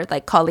babysitter,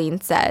 like Colleen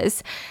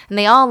says. And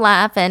they all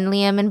laugh, and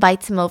Liam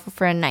invites him over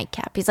for a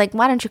nightcap. He's like,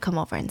 why don't you come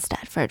over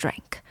instead for a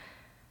drink?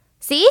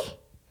 See?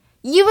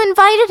 You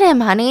invited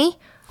him, honey.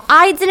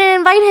 I didn't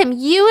invite him.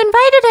 You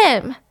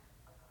invited him.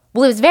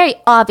 Well, it was very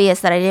obvious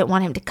that I didn't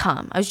want him to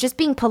come. I was just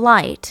being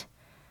polite.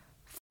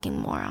 Fucking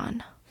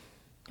moron.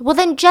 Well,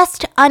 then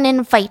just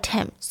uninvite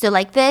him. So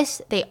like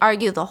this, they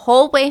argue the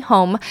whole way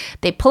home.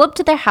 They pull up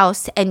to their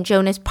house, and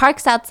Jonas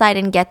parks outside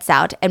and gets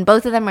out, and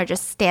both of them are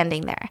just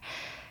standing there.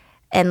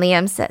 And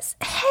Liam says,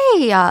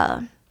 hey,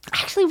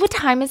 actually, what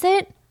time is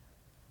it?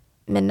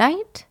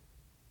 Midnight?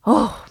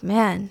 Oh,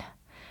 man.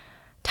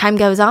 Time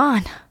goes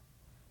on.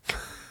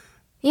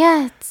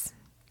 Yeah, it's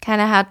kind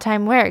of how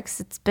time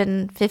works. It's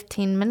been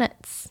 15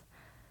 minutes.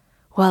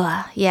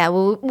 Well,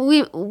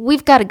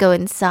 we've got to go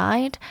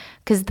inside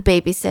because the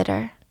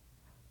babysitter.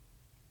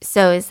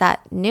 So is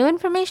that new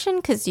information?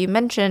 Because you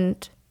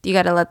mentioned you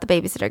got to let the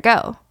babysitter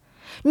go.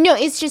 No,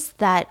 it's just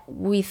that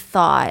we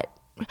thought,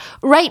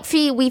 right,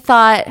 Fee? We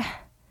thought,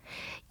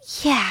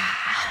 yeah.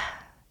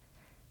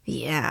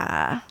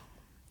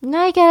 No,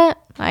 I get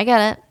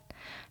it.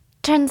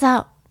 Turns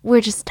out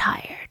we're just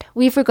tired.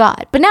 We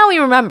forgot. But now we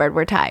remembered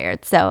we're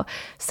tired. So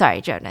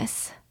sorry,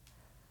 Jonas.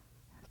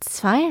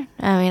 It's fine.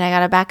 I mean, I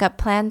got a backup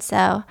plan,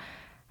 so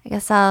I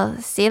guess I'll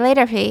see you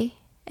later, Fee.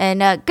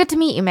 And good to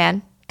meet you,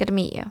 man. Good to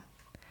meet you.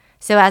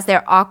 So as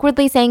they're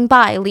awkwardly saying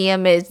bye,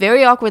 Liam is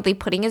very awkwardly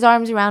putting his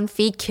arms around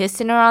Fee,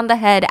 kissing her on the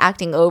head,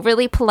 acting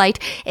overly polite.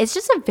 It's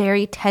just a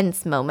very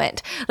tense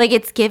moment. Like,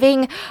 it's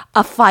giving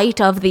a fight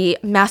of the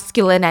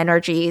masculine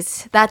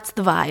energies. That's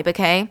the vibe,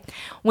 okay?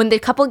 When the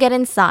couple get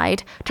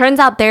inside, turns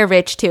out they're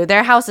rich too.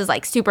 Their house is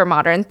like super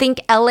modern. Think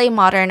LA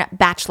modern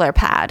bachelor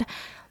pad.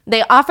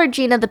 They offered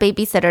Gina, the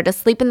babysitter, to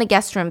sleep in the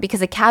guest room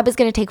because a cab is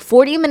going to take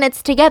 40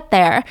 minutes to get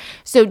there.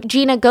 So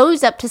Gina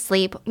goes up to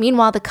sleep.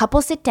 Meanwhile, the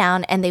couple sit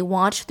down and they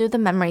watch through the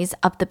memories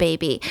of the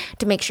baby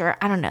to make sure,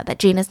 that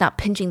Gina's not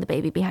pinching the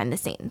baby behind the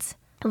scenes.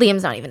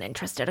 Liam's not even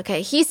interested,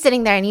 okay? He's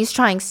sitting there and he's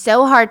trying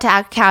so hard to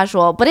act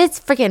casual, but it's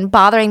freaking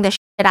bothering the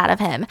shit out of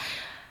him.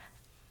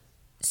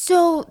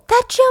 So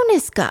that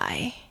Jonas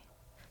guy,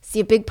 is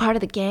he a big part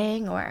of the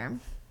gang or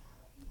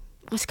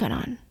what's going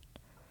on?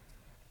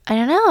 I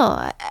don't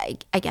know,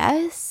 I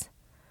guess.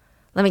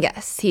 Let me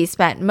guess. He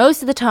spent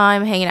most of the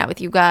time hanging out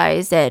with you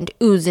guys and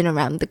oozing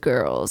around the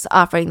girls,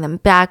 offering them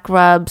back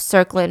rubs,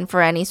 circling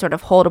for any sort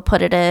of hole to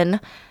put it in.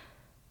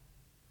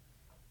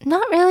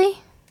 Not really.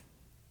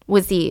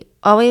 Was he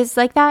always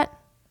like that?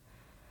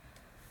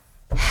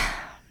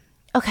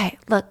 Okay,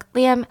 look,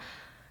 Liam,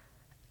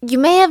 you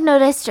may have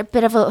noticed a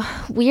bit of a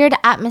weird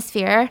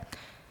atmosphere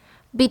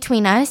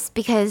between us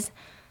because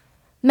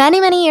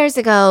many, many years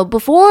ago,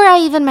 before I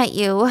even met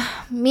you,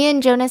 me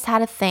and Jonas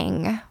had a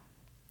thing.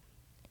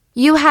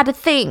 You had a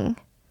thing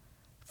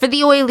for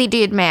the oily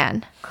dude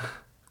man.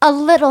 A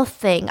little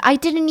thing. I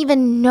didn't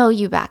even know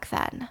you back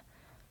then.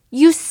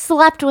 You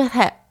slept with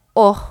him.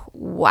 Oh,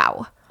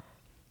 wow.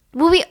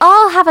 Well, we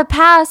all have a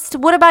past.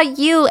 What about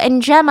you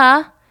and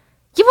Gemma?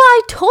 Yeah, well,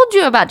 I told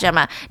you about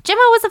Gemma.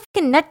 Gemma was a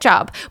fucking nut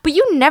job, but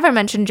you never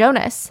mentioned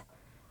Jonas.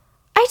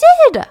 I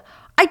did.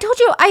 I told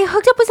you I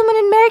hooked up with someone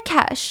in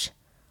Marrakesh.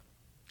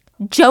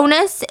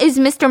 Jonas is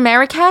Mr.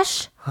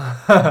 Marrakesh?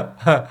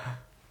 It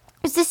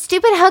was a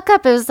stupid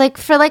hookup. It was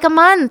for a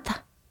month.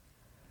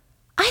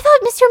 I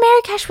thought Mr.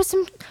 Marrakesh was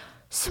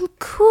some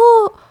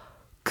cool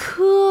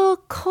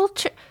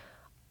culture.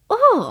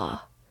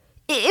 Oh,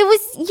 it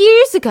was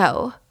years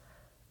ago.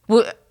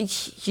 Well,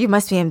 you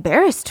must be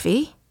embarrassed,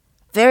 Fee.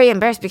 Very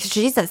embarrassed, because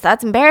Jesus,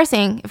 that's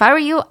embarrassing. If I were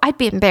you, I'd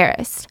be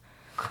embarrassed.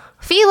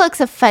 Fee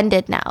looks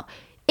offended now.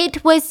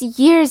 It was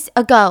years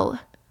ago.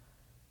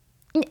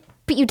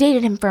 But you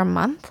dated him for a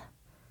month?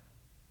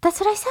 That's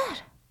what I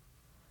said.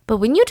 But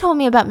when you told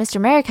me about Mr.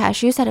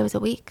 Marrakesh, you said it was a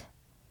week.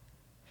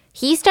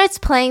 He starts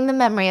playing the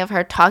memory of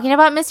her talking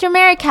about Mr.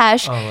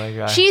 Marrakesh. Oh my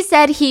God. She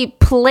said he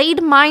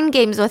played mind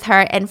games with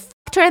her and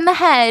fucked her in the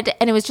head,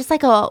 and it was just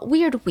like a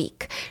weird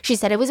week. She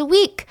said it was a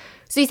week.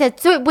 So he said,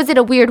 so was it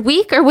a weird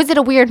week or was it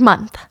a weird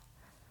month?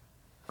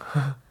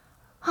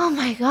 Oh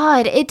my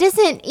God, it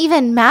doesn't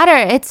even matter.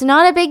 It's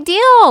not a big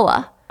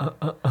deal.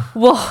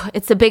 Well,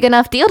 it's a big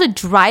enough deal to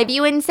drive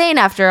you insane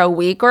after a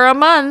week or a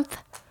month.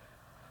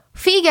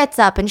 Fee gets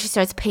up and she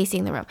starts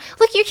pacing the room.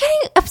 Look, you're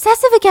getting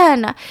obsessive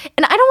again.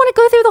 And I don't want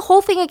to go through the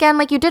whole thing again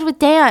like you did with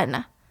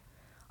Dan.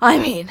 I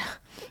mean,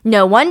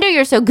 no wonder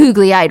you're so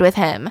googly-eyed with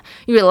him.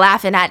 You were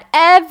laughing at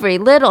every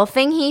little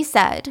thing he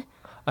said.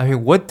 I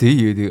mean, what do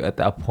you do at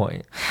that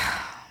point?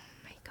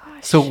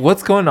 So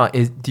what's going on?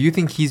 Do you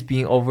think he's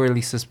being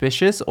overly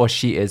suspicious or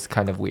she is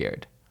kind of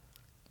weird?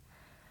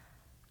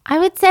 I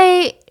would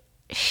say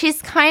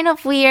she's kind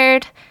of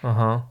weird.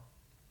 Uh-huh.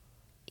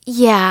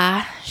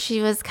 Yeah,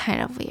 she was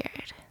kind of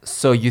weird.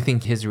 So you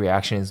think his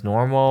reaction is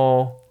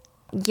normal?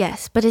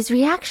 Yes, but his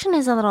reaction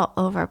is a little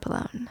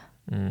overblown.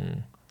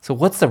 So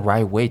what's the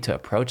right way to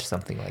approach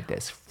something like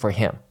this for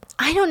him?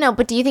 I don't know,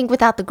 but do you think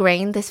without the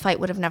grain, this fight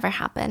would have never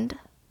happened?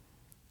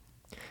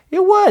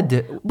 It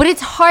would. But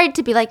it's hard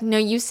to be like, no,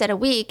 you said a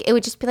week. It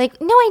would just be like,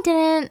 no, I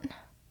didn't.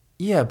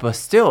 Yeah, but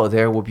still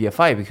there will be a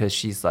fight because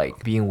she's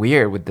like being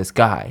weird with this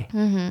guy.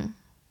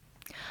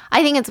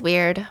 I think it's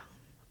weird.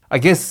 I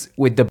guess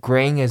with the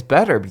grain is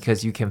better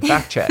because you can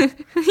fact check.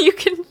 You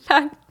can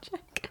fact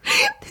check.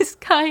 This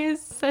guy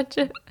is such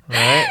a...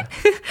 Right?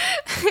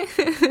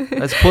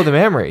 Let's pull the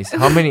memories.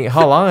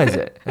 How long is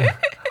it?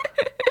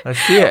 Let's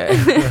see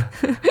it.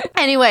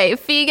 Anyway,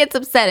 Fee gets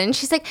upset and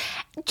she's like,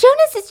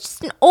 Jonas is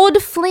just an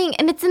old fling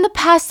and it's in the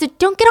past, so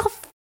don't get all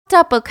fucked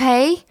up,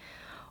 okay?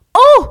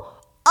 Oh,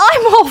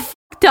 I'm all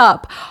fucked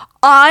up.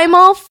 I'm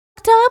all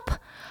fucked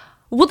up?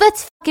 Well,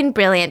 that's fucking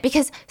brilliant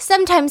because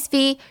sometimes,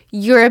 Fee,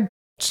 you're a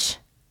bitch.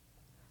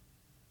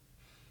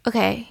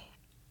 Okay,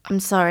 I'm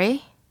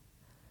sorry.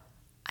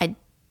 I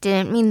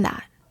didn't mean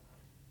that.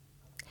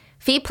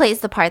 Fee plays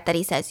the part that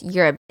he says,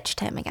 you're a bitch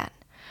to him again.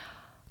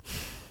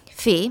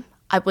 Fee,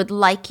 I would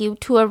like you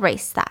to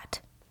erase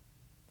that.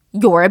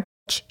 You're a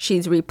bitch.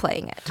 She's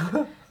replaying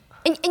it.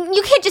 and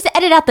you can't just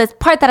edit out this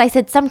part that I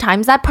said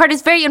sometimes. That part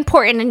is very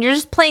important and you're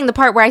just playing the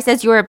part where I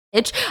says you're a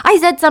bitch. I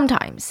said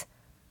sometimes.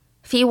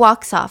 Fee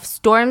walks off,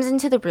 storms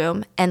into the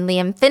room, and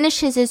Liam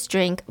finishes his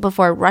drink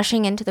before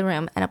rushing into the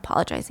room and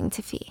apologizing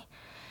to Fee.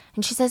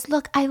 And she says,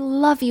 look, I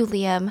love you,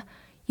 Liam.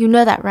 You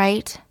know that,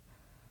 right?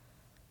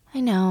 I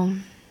know.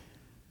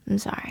 I'm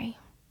sorry.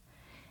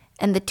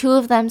 And the two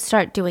of them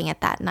start doing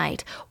it that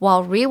night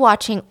while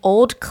rewatching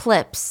old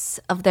clips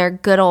of their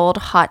good old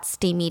hot,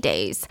 steamy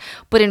days.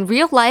 But in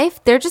real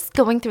life, they're just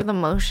going through the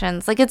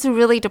motions. Like, it's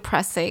really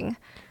depressing.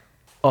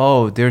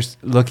 Oh, they're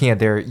looking at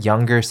their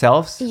younger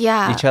selves?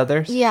 Yeah. Each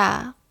other's?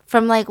 Yeah.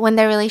 From like when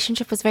their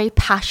relationship was very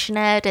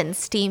passionate and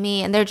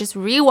steamy, and they're just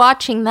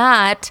rewatching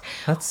that.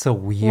 That's so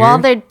weird. While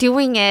they're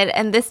doing it,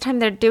 and this time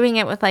they're doing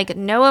it with like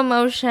no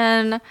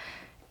emotion.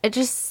 It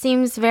just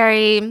seems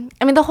very...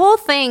 I mean, the whole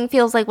thing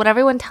feels like what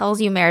everyone tells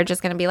you marriage is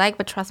going to be like,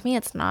 but trust me,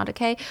 it's not,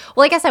 okay?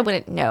 Well, I guess I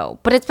wouldn't know,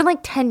 but it's been like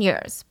 10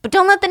 years. But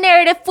don't let the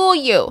narrative fool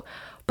you.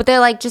 But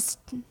they're like just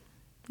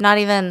not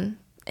even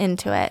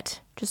into it,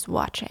 just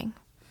watching.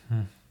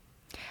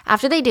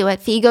 After they do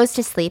it, Fee goes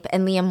to sleep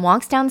and Liam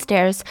walks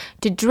downstairs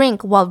to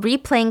drink while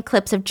replaying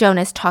clips of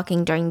Jonas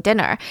talking during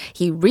dinner.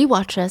 He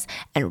rewatches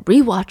and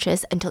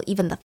rewatches until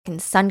even the fucking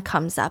sun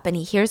comes up and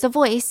he hears a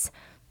voice.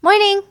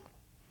 Morning.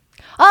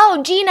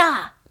 Oh,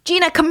 Gina.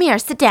 Gina, come here.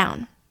 Sit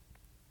down.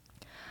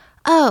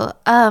 Oh,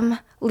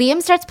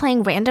 Liam starts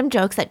playing random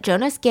jokes that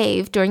Jonas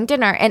gave during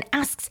dinner and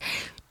asks,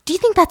 do you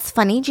think that's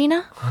funny,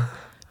 Gina?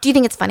 Do you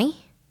think it's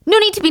funny? No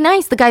need to be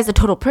nice. The guy's a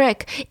total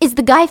prick. Is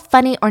the guy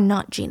funny or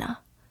not, Gina?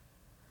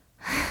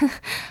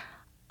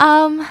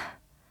 I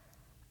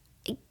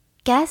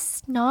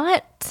guess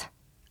not.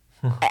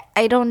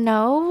 I don't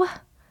know.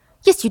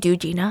 Yes, you do,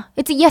 Gina.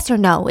 It's a yes or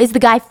no. Is the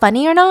guy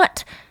funny or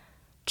not?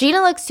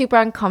 Gina looks super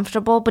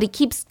uncomfortable, but he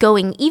keeps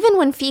going even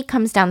when Fee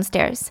comes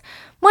downstairs.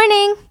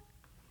 Morning.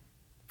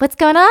 What's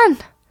going on?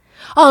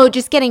 Oh,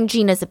 just getting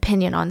Gina's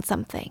opinion on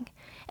something.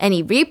 And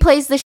he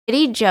replays the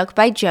shitty joke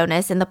by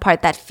Jonas in the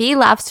part that Fee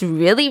laughs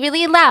really,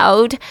 really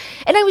loud.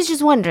 And I was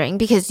just wondering,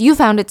 because you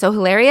found it so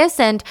hilarious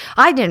and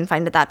I didn't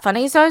find it that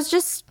funny, so I was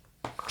just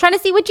trying to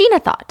see what Gina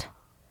thought.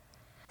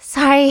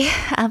 Sorry,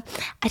 I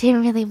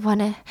didn't really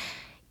want to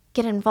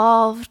get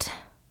involved.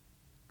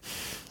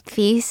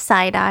 Fee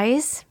side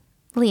eyes.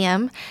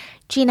 Liam,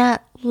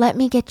 Gina, let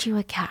me get you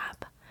a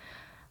cab.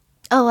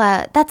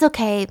 Oh, that's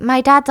okay.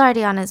 My dad's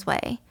already on his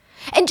way.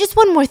 And just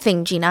one more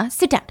thing, Gina.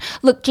 Sit down.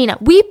 Look, Gina,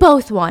 we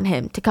both want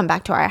him to come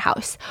back to our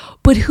house.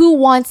 But who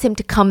wants him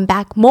to come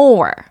back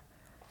more?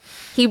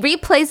 He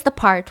replays the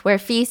part where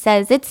Fee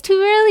says it's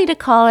too early to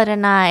call it a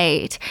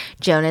night.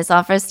 Jonas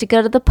offers to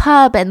go to the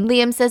pub and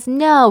Liam says,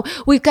 no,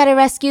 we've got to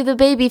rescue the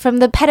baby from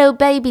the pedo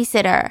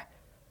babysitter.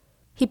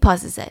 He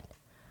pauses it.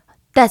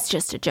 That's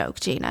just a joke,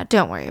 Gina.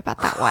 Don't worry about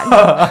that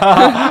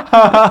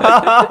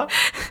one.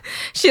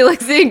 She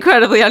looks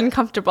incredibly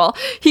uncomfortable.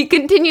 He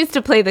continues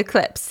to play the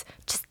clips.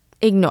 Just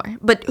ignore.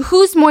 But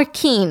who's more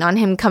keen on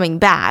him coming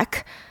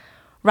back?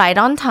 Right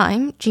on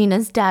time,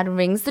 Gina's dad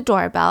rings the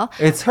doorbell.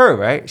 It's her,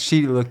 right?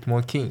 She looked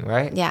more keen,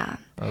 right? Yeah.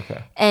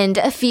 Okay. And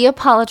Fee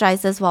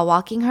apologizes while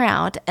walking her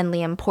out, and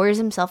Liam pours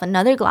himself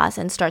another glass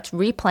and starts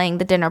replaying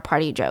the dinner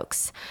party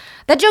jokes.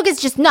 That joke is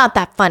just not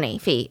that funny,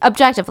 Fee.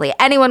 Objectively,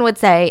 anyone would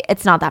say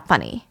it's not that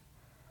funny.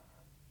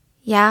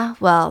 Yeah,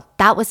 well,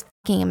 that was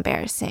fucking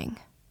embarrassing.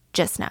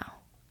 Just now.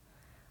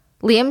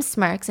 Liam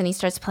smirks and he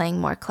starts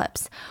playing more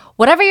clips.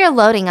 Whatever you're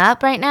loading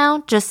up right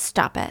now, just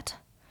stop it.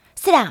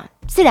 Sit down.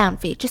 Sit down,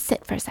 Fee. Just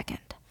sit for a second.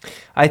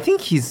 I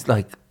think he's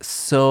like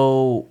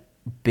so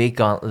big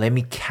on let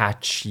me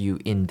catch you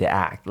in the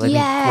act. Let me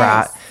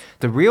grab.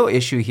 The real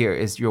issue here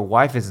is your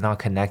wife is not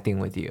connecting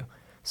with you.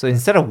 So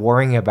instead of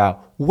worrying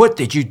about what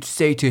did you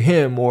say to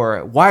him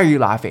or why are you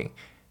laughing,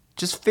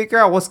 just figure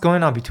out what's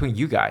going on between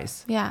you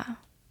guys. Yeah.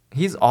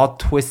 He's all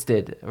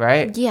twisted,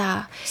 right?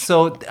 Yeah.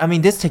 So, I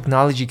mean, this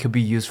technology could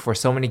be used for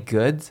so many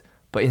goods,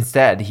 but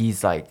instead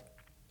he's like,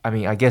 I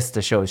mean, I guess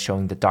the show is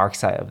showing the dark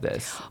side of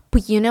this.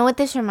 But you know what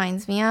this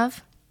reminds me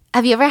of?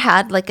 Have you ever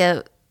had like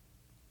a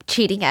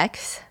cheating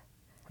ex?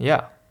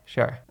 Yeah,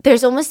 sure.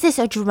 There's almost this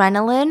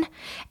adrenaline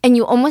and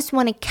you almost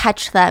want to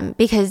catch them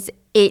because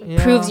it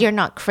proves you're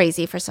not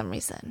crazy for some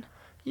reason.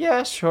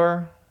 Yeah,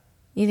 sure.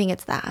 You think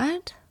it's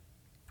that?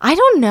 I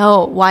don't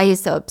know why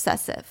he's so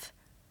obsessive.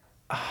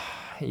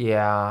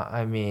 Yeah,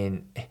 I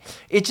mean,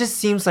 it just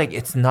seems like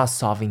it's not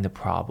solving the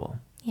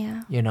problem.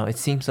 Yeah. You know, it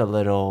seems a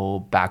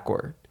little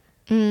backward.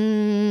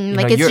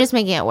 Like it's just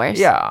making it worse.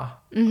 Yeah.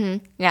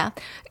 Mm-hmm. Yeah.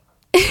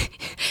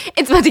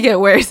 It's about to get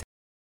worse.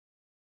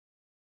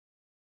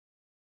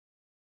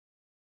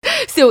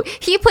 So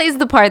he plays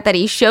the part that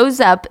he shows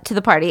up to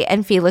the party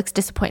and Fee looks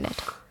disappointed.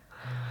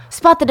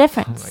 Spot the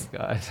difference. Oh my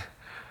God.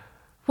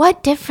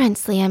 What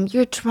difference, Liam?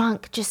 You're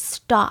drunk. Just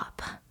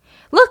stop.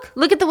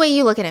 Look at the way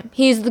you look at him.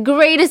 He's the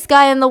greatest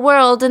guy in the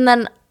world, and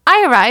then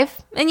I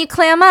arrive and you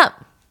clam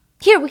up.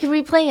 Here, we can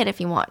replay it if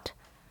you want.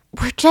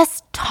 We're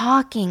just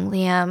talking,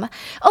 Liam.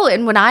 Oh,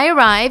 and when I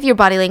arrive, your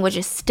body language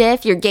is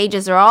stiff, your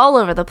gauges are all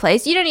over the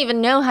place. You don't even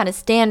know how to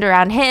stand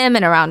around him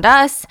and around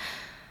us.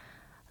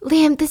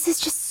 Liam, this is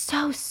just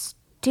so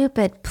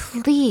stupid,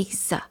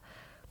 please.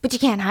 But you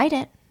can't hide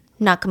it.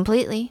 Not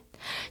completely.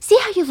 See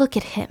how you look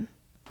at him.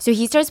 So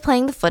he starts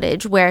playing the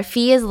footage where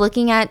Fee is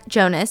looking at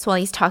Jonas while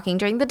he's talking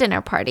during the dinner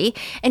party.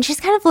 And she's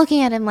kind of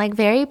looking at him like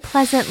very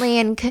pleasantly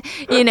and,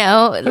 you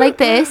know, like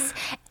this.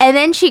 And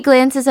then she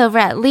glances over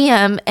at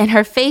Liam and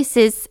her face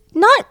is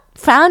not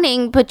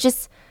frowning, but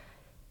just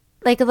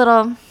like a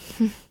little,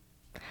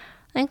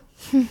 like,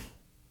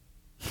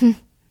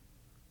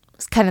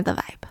 it's kind of the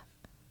vibe.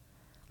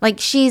 Like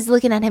she's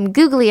looking at him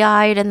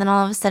googly-eyed and then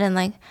all of a sudden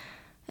like,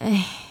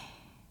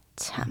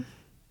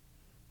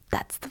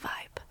 that's the vibe.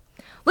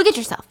 Look at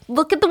yourself.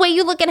 Look at the way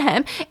you look at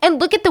him and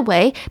look at the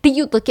way that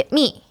you look at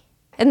me.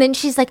 And then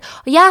she's like,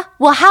 yeah,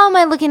 well, how am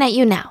I looking at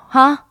you now,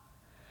 huh?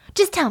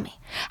 Just tell me,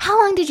 how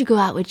long did you go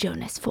out with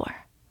Jonas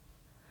for?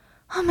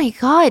 Oh my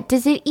God,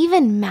 does it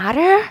even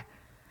matter?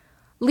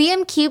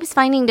 Liam keeps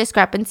finding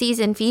discrepancies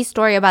in Fee's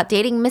story about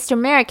dating Mr.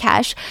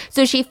 Marrakesh,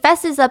 so she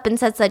fesses up and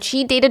says that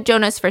she dated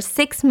Jonas for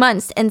 6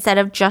 months instead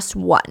of just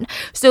 1.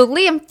 So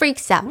Liam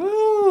freaks out.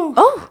 Woo.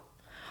 Oh.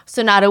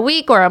 So not a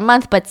week or a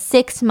month, but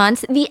 6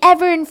 months, the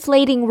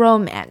ever-inflating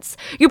romance.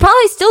 You're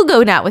probably still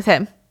going out with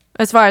him,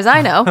 as far as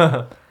I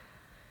know.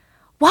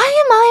 Why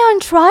am I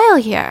on trial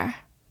here?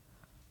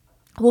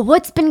 Well,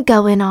 what's been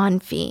going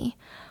on, Fee?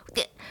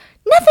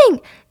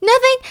 Nothing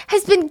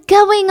has been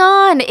going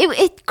on.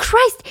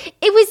 Christ,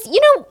 it was, you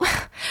know,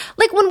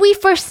 like when we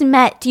first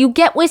met, you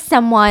get with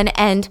someone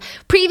and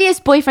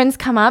previous boyfriends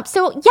come up.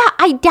 So yeah,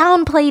 I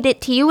downplayed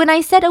it to you and I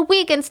said a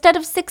week instead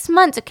of 6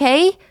 months,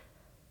 okay?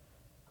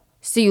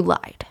 So you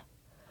lied.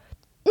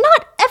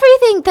 Not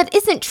everything that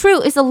isn't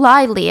true is a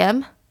lie,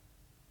 Liam.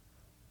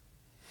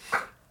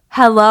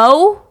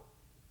 Hello?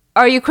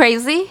 Are you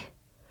crazy?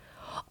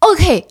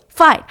 Okay,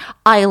 fine.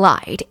 I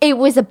lied. It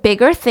was a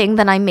bigger thing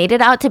than I made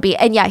it out to be.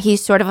 And yeah,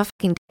 he's sort of a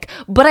fucking dick.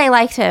 But I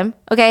liked him,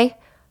 okay?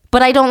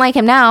 But I don't like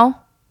him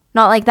now.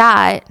 Not like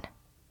that.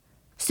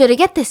 So to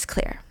get this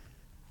clear,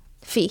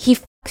 Fee, he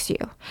fucks you,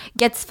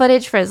 gets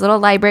footage for his little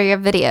library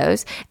of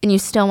videos, and you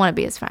still want to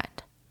be his friend.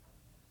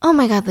 Oh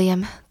my God,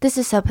 Liam, this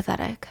is so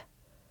pathetic.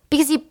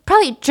 Because he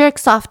probably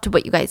jerks off to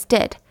what you guys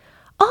did.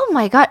 Oh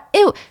my God,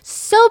 ew,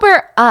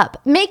 sober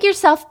up. Make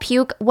yourself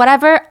puke,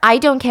 whatever, I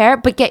don't care,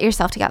 but get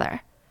yourself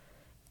together.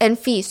 And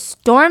Fee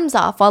storms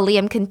off while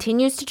Liam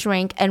continues to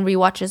drink and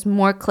rewatches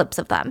more clips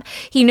of them.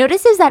 He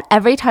notices that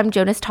every time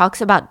Jonas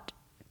talks about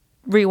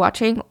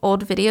rewatching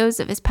old videos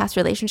of his past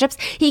relationships,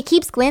 he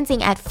keeps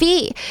glancing at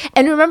Fee.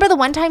 And remember the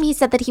one time he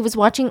said that he was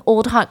watching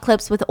old hot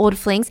clips with old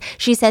flings?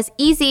 She says,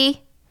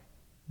 easy.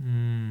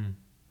 And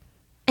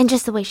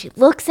just the way she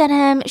looks at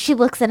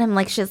him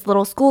like she's a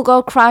little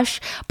schoolgirl crush.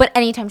 But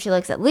anytime she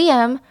looks at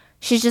Liam,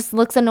 she just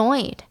looks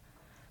annoyed.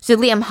 So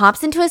Liam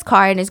hops into his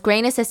car and his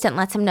grain assistant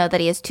lets him know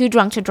that he is too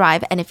drunk to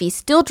drive. And if he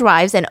still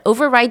drives and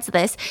overrides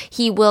this,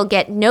 he will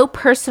get no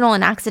personal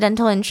and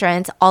accidental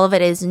insurance. All of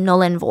it is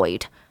null and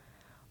void.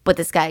 But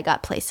this guy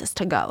got places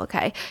to go,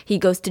 okay? He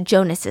goes to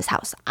Jonas's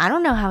house. I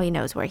don't know how he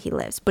knows where he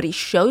lives, but he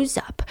shows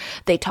up.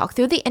 They talk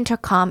through the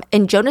intercom,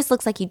 and Jonas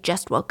looks like he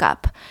just woke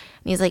up.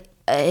 And he's like,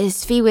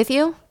 is Fee with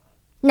you?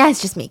 Nah,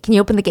 it's just me. Can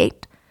you open the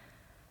gate?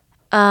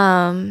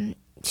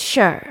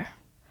 Sure.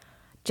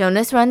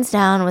 Jonas runs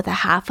down with a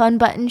half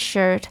unbuttoned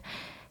shirt.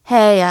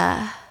 Hey,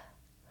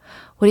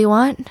 what do you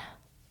want?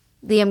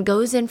 Liam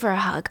goes in for a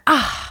hug.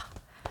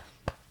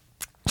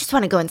 Just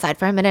want to go inside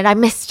for a minute. I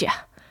missed you.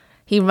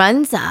 He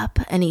runs up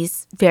and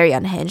he's very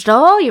unhinged.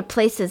 Oh, your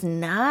place is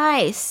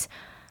nice.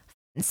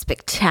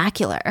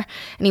 Spectacular.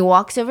 And he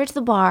walks over to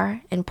the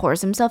bar and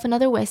pours himself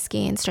another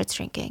whiskey and starts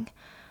drinking.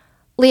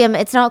 Liam,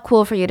 it's not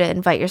cool for you to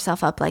invite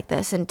yourself up like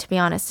this. And to be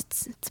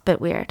honest, it's a bit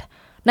weird.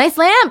 Nice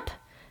lamp.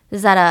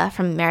 Is that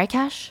from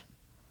Marrakesh?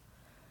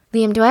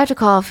 Liam, do I have to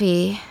call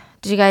Fee?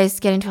 Did you guys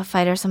get into a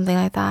fight or something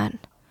like that?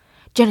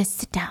 Jonas,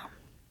 sit down.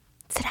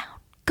 Sit down.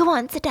 Go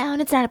on, sit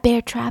down. It's not a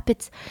bear trap.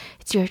 It's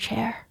your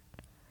chair.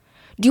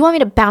 Do you want me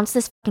to bounce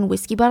this fucking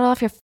whiskey bottle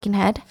off your fucking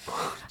head?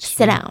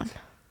 Sit down.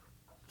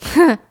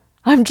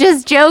 I'm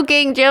just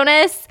joking,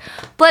 Jonas.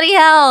 Bloody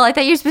hell. I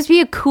thought you were supposed to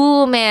be a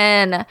cool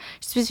man. You're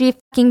supposed to be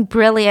fucking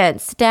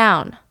brilliant. Sit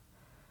down.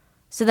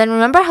 So then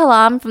remember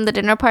Halam from the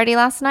dinner party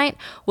last night?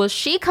 Well,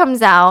 she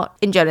comes out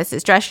in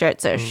Jonas's dress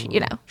shirt, so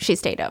she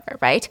stayed over,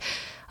 right?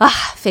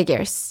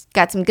 Figures.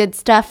 Got some good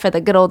stuff for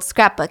the good old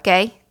scrapbook,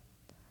 eh?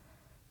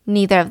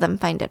 Neither of them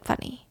find it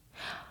funny.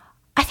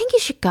 I think you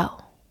should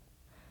go.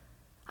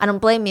 I don't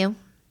blame you.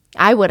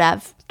 I would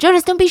have.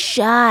 Jonas, don't be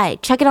shy.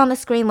 Check it on the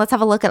screen. Let's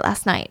have a look at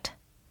last night.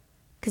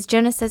 Because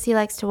Jonas says he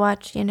likes to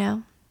watch,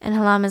 And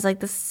Halam is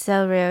like, this is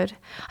so rude.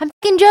 I'm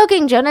fucking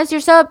joking, Jonas.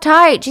 You're so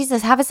uptight.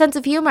 Jesus, have a sense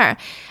of humor.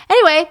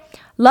 Anyway,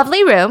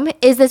 lovely room.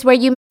 Is this where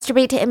you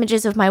masturbate to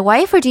images of my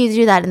wife, or do you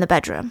do that in the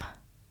bedroom?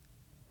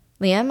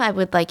 Liam, I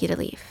would like you to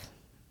leave.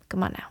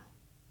 Come on now.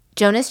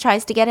 Jonas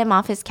tries to get him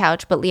off his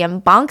couch, but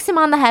Liam bonks him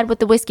on the head with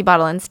the whiskey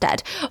bottle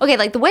instead. Okay,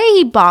 like the way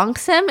he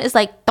bonks him is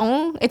like,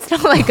 dong. It's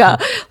not like a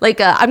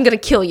I'm gonna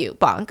kill you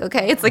bonk,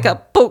 okay? It's like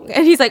a boom.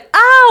 And he's like,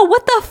 ow,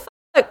 what the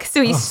fuck?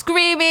 So he's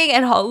screaming,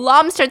 and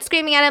Halam starts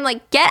screaming at him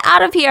like, get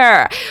out of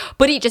here.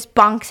 But he just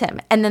bonks him.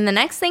 And then the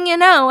next thing you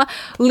know,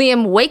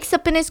 Liam wakes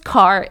up in his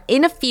car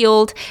in a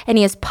field, and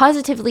he is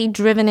positively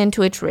driven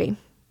into a tree.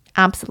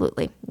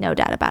 Absolutely. No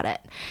doubt about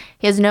it.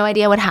 He has no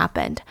idea what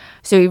happened.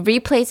 So he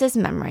replays his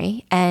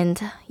memory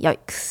and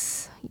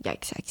yikes.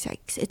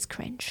 It's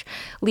cringe.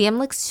 Liam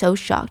looks so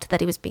shocked that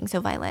he was being so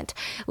violent.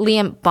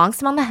 Liam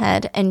bonks him on the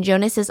head and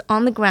Jonas is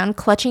on the ground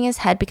clutching his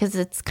head because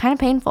it's kind of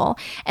painful.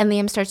 And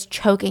Liam starts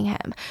choking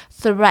him,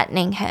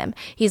 threatening him.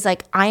 He's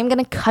like, I am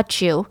going to cut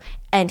you.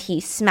 And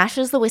he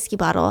smashes the whiskey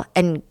bottle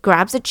and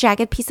grabs a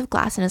jagged piece of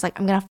glass and is like,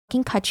 I'm going to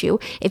fucking cut you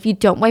if you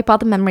don't wipe all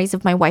the memories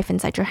of my wife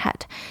inside your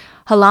head.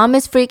 Halam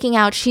is freaking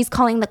out. She's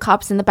calling the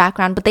cops in the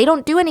background, but they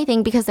don't do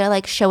anything because they're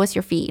like, show us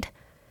your feed.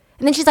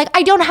 And then she's like,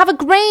 I don't have a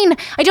grain.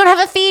 I don't have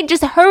a feed.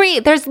 Just hurry.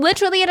 There's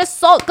literally an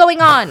assault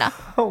going on.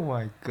 Oh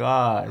my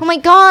God. Oh my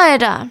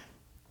God.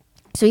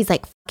 So he's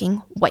like,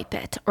 fucking wipe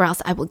it or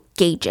else I will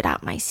gauge it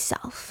out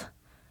myself.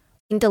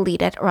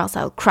 Delete it or else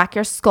I'll crack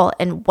your skull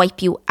and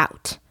wipe you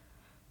out.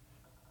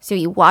 So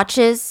he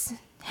watches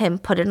him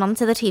put it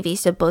onto the TV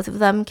so both of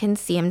them can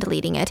see him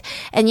deleting it.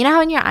 And you know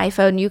how in your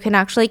iPhone you can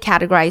actually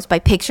categorize by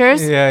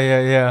pictures?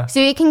 Yeah.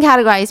 So you can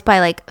categorize by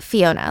like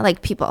Fiona,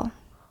 like people.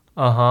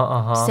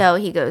 Uh-huh. So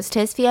he goes to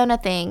his Fiona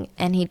thing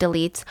and he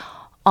deletes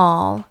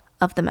all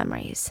of the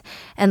memories.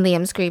 And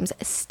Liam screams,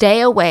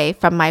 stay away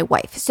from my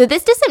wife. So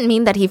this doesn't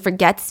mean that he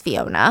forgets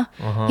Fiona.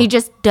 He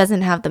just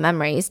doesn't have the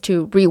memories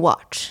to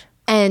rewatch.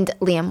 And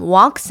Liam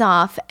walks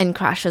off and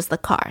crashes the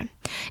car.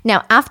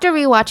 Now, after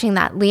rewatching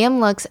that, Liam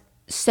looks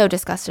so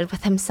disgusted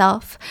with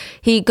himself.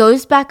 He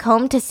goes back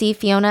home to see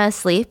Fiona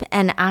asleep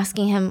and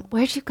asking him,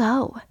 where'd you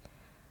go?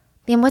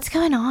 Liam, what's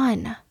going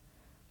on?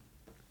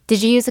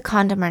 Did you use a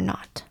condom or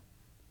not?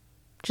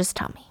 Just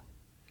tell me.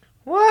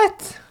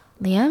 What?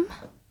 Liam,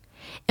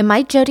 am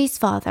I Jody's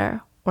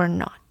father or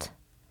not?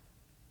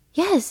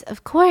 Yes,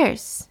 of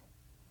course.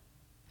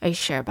 Are you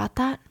sure about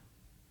that?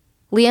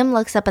 Liam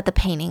looks up at the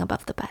painting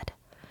above the bed.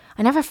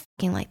 I never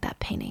fucking liked that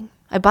painting.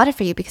 I bought it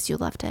for you because you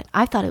loved it.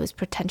 I thought it was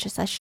pretentious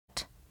as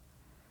shit.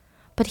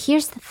 But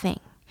here's the thing.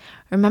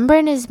 Remember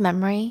in his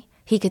memory,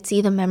 he could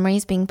see the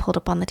memories being pulled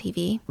up on the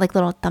TV, like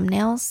little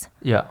thumbnails?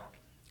 Yeah.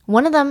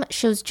 One of them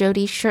shows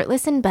Jody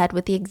shirtless in bed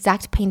with the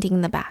exact painting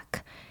in the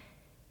back.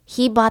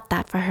 He bought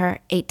that for her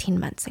 18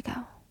 months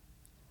ago.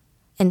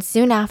 And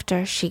soon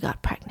after, she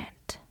got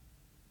pregnant.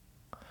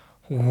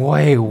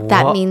 Wait, what?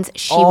 That means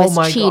she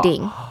was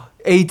cheating. God.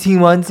 18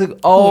 months ago.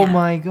 Oh Yeah.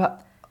 my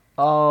God.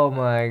 Oh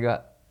my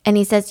God. And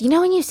he says, you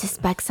know when you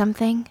suspect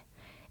something,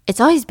 it's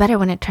always better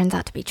when it turns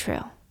out to be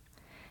true.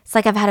 It's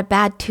like I've had a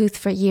bad tooth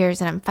for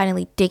years and I'm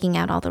finally digging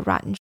out all the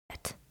rotten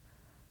shit.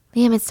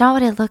 Liam, it's not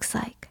what it looks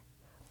like.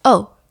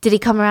 Oh, did he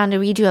come around to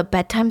read you a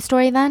bedtime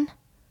story then?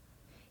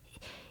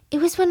 It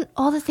was when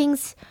all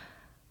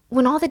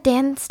the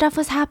Dan stuff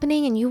was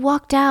happening and you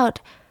walked out.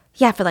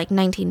 Yeah, for like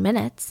 19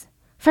 minutes.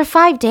 For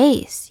 5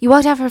 days. You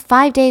walked out for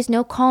 5 days,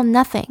 no call,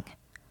 nothing.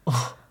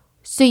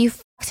 So you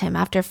fucked him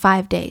after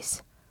 5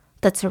 days.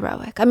 That's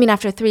heroic. I mean,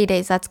 after 3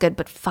 days, that's good,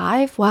 but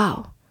 5?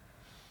 Wow.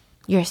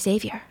 You're a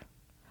savior.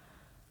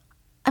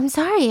 I'm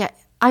sorry.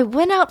 I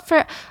went out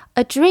for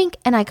a drink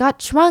and I got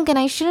drunk and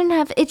it shouldn't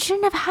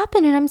have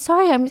happened and I'm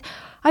sorry.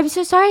 I'm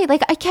so sorry.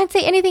 Like, I can't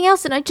say anything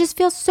else and I just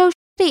feel so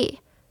shitty.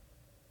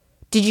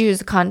 Did you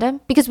use a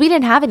condom? Because we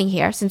didn't have any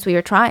here since we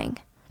were trying.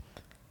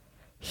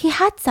 He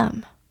had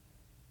some.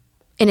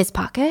 In his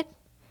pocket?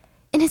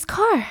 In his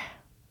car.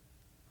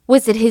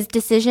 Was it his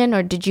decision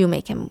or did you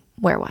make him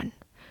wear one?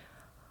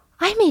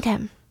 I made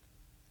him.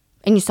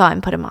 And you saw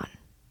him put him on?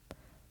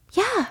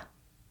 Yeah.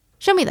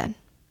 Show me then.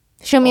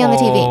 Show me on the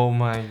TV. Oh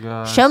my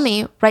God. Show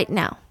me right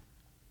now.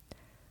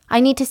 I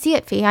need to see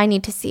it, Fee. I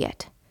need to see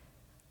it.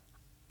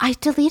 I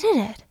deleted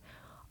it.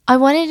 I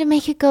wanted to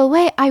make it go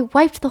away. I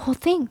wiped the whole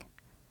thing.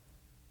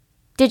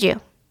 Did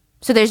you?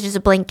 So there's just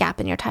a blank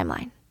gap in your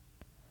timeline.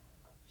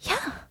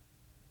 Yeah.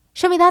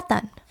 Show me that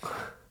then.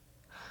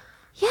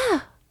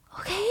 Yeah.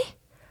 Okay.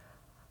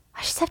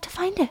 I just have to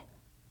find it.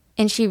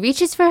 And she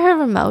reaches for her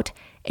remote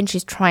and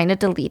she's trying to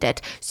delete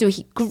it. So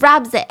he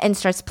grabs it and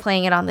starts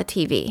playing it on the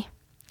TV.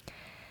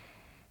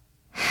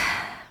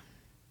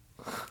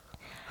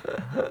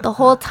 The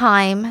whole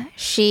time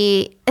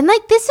and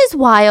like, this is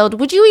wild.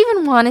 Would you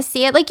even want to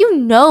see it? Like, you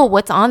know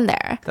what's on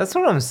there. That's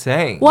what I'm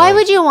saying. Why like,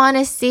 would you want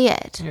to see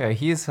it? Yeah,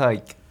 he's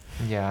like,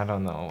 I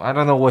don't know. I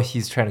don't know what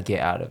he's trying to get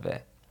out of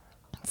it.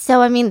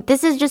 So, I mean,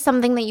 this is just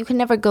something that you can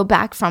never go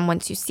back from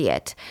once you see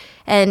it.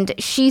 And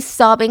she's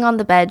sobbing on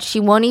the bed. She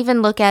won't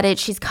even look at it.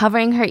 She's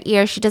covering her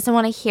ear. She doesn't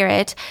want to hear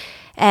it.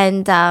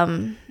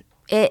 And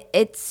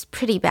it's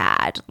pretty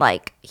bad.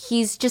 Like,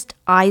 he's just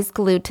eyes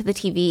glued to the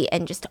TV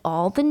and just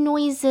all the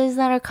noises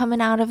that are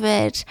coming out of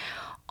it,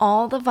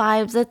 all the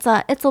vibes.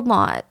 It's a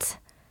lot.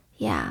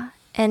 Yeah.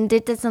 And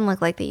it doesn't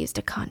look like they used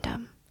a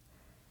condom.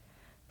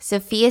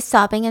 Sophie is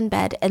sobbing in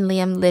bed and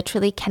Liam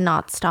literally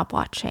cannot stop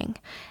watching.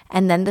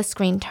 And then the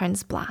screen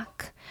turns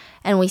black.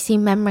 And we see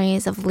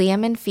memories of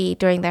Liam and Fee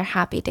during their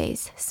happy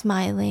days,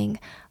 smiling,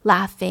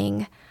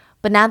 laughing.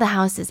 But now the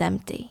house is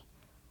empty.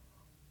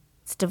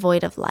 It's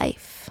devoid of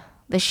life.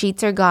 The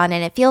sheets are gone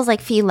and it feels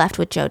like Fee left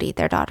with Jody,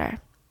 their daughter.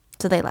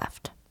 So they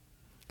left.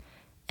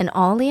 And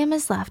all Liam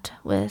is left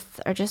with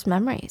are just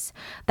memories.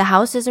 The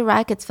house is a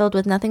wreck. It's filled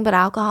with nothing but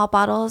alcohol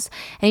bottles.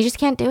 And he just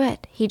can't do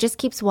it. He just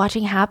keeps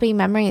watching happy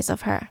memories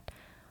of her.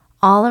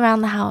 All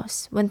around the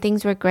house, when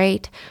things were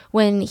great,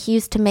 when he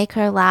used to make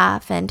her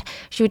laugh and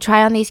she would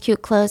try on these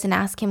cute clothes and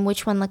ask him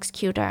which one looks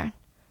cuter.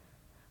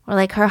 Or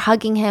like her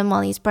hugging him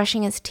while he's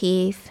brushing his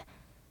teeth.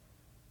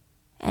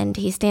 And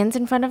he stands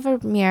in front of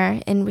a mirror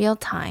in real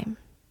time.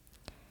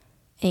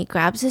 And he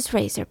grabs his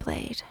razor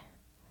blade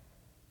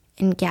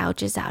and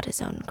gouges out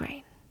his own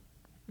grain.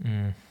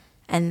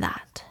 And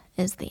that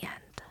is the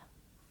end.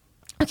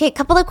 Okay, a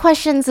couple of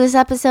questions this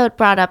episode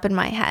brought up in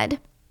my head.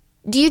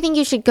 Do you think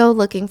you should go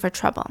looking for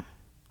trouble?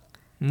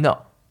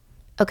 No.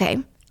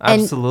 Okay.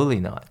 Absolutely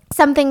not.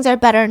 Some things are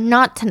better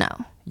not to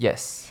know.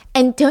 Yes.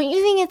 And don't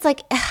you think it's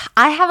like,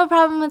 I have a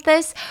problem with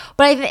this,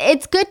 but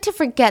it's good to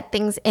forget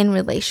things in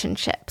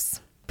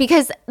relationships.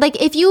 Because,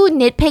 like, if you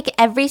nitpick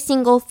every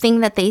single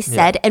thing that they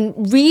said and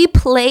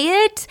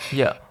replay it,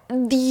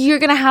 you're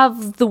going to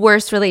have the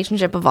worst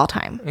relationship of all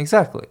time.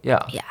 Exactly.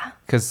 Yeah. Yeah.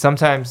 Because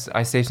sometimes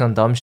I say some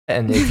dumb shit,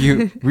 and if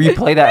you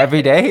replay that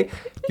every day,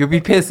 you'll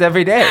be pissed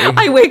every day.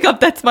 I wake up,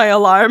 that's my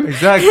alarm.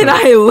 Exactly. And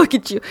I look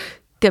at you.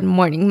 Good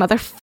morning,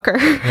 motherfucker.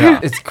 Yeah.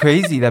 It's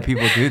crazy that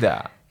people do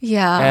that.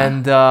 Yeah.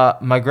 And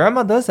my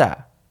grandma does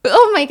that.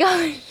 Oh my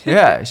gosh.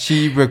 Yeah.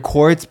 She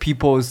records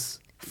people's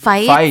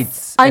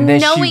Fights and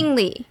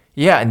unknowingly.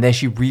 And then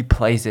she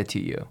replays it to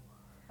you.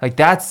 Like,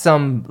 that's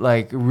some,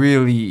 like,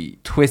 really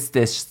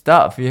twisted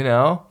stuff, you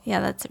know?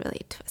 Yeah, that's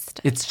really twisted.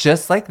 It's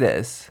just like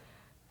this.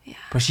 Yeah.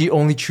 But she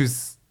only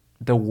chooses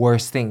the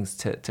worst things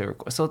to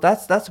record. So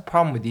that's the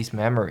problem with these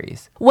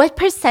memories. What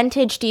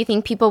percentage do you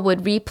think people would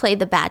replay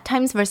the bad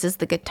times versus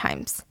the good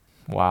times?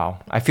 Wow.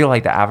 I feel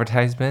like the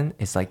advertisement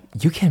is like,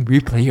 you can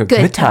replay your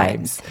good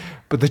times.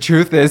 But the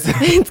truth is...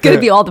 it's going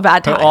to be all the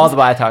bad times. All the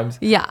bad times.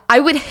 Yeah. I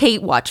would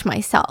hate watch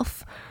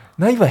myself.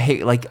 Not even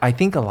hate. Like, I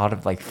think a lot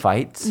of, like,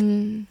 fights.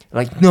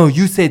 Like, no,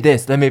 you say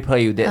this. Let me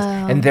play you this.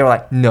 And they're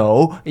like,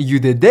 no, you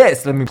did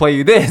this. Let me play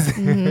you this.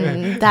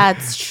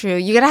 That's true.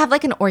 You got to have,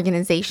 like, an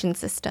organization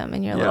system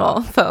in your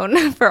little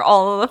phone for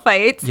all of the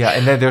fights. Yeah,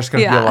 and then there's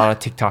going to be a lot of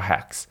TikTok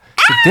hacks.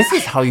 So this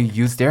is how you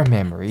use their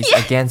memories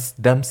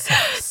against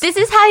themselves. This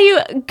is how you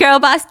girl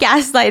boss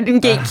gaslight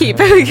and gatekeep,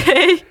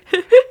 okay?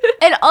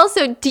 And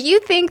also, do you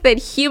think that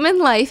human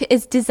life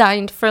is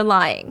designed for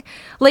lying?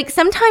 Like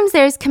sometimes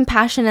there's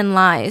compassion in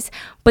lies,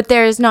 but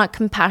there is not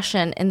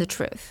compassion in the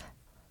truth.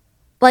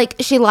 Like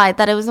she lied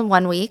that it was in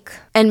 1 week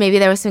and maybe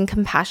there was some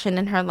compassion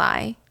in her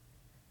lie.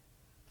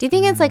 Do you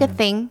think it's like a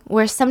thing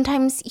where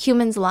sometimes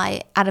humans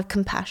lie out of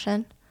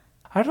compassion?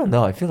 I don't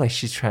know. I feel like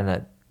she's trying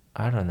to,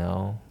 I don't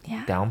know,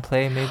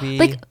 downplay maybe.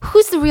 Like,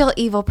 who's the real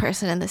evil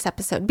person in this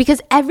episode?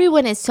 Because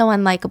everyone is so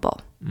unlikable.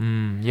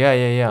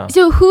 Yeah.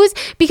 So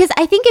because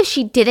I think if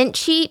she didn't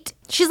cheat,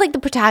 she's like the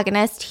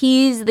protagonist,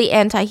 he's the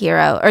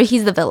anti-hero, or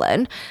he's the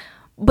villain.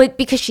 But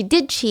because she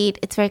did cheat,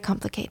 it's very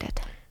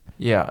complicated.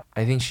 Yeah,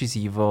 I think she's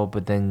evil,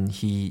 but then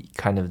he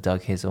kind of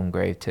dug his own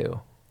grave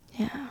too.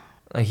 Yeah.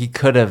 Like he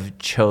could have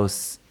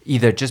chose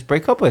either just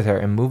break up with her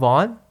and move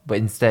on, but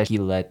instead he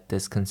let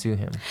this consume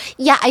him.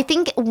 Yeah, I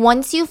think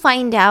once you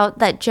find out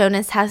that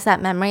Jonas has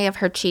that memory of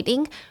her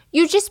cheating,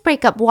 you just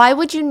break up. Why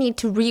would you need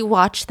to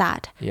rewatch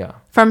that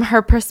from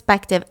her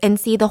perspective and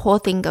see the whole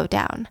thing go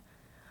down?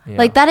 Yeah.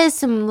 Like that is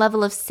some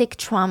level of sick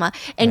trauma.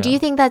 And do you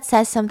think that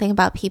says something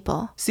about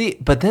people? See,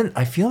 but then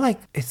I feel like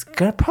it's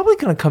probably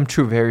gonna come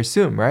true very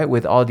soon, right?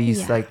 With all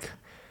these like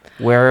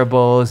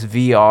wearables,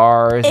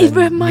 VRs, it and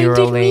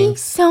reminded me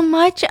so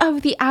much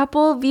of the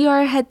Apple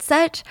VR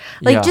headset.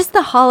 Like just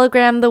the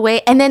hologram, the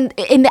way, and then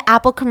in the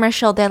Apple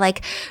commercial, they're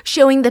like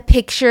showing the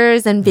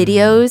pictures and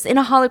videos in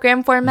a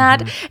hologram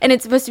format. And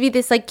it's supposed to be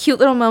this like cute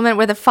little moment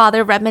where the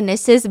father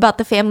reminisces about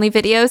the family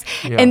videos.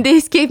 And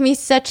this gave me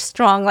such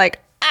strong like,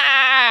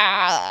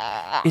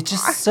 it's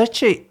just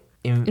such a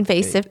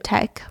invasive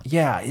tech.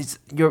 Yeah,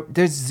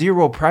 there's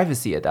zero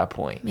privacy at that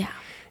point. Yeah.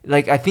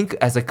 Like I think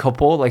as a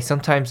couple, like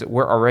sometimes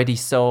we're already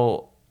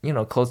so,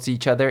 close to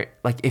each other.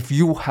 Like if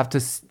you have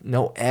to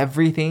know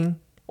everything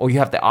or you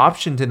have the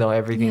option to know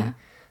everything,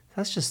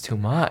 that's just too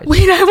much.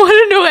 Wait, I want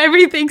to know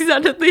everything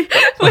suddenly. Wait,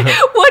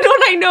 what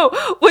don't I know?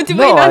 What do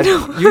I not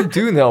know? You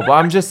do know, but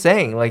I'm just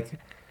saying like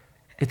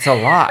it's a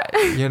lot,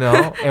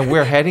 and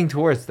we're heading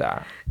towards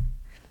that.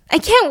 I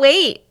can't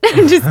wait.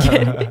 I'm just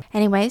kidding.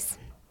 Anyways,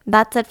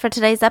 that's it for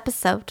today's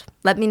episode.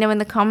 Let me know in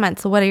the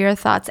comments, what are your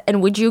thoughts? And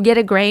would you get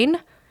a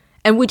grain?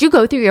 And would you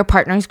go through your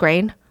partner's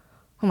grain?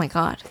 Oh my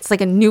God. It's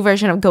like a new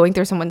version of going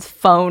through someone's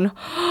phone.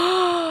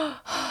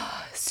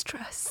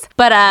 Stress.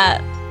 But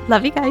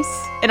love you guys.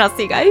 And I'll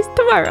see you guys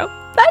tomorrow.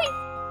 Bye.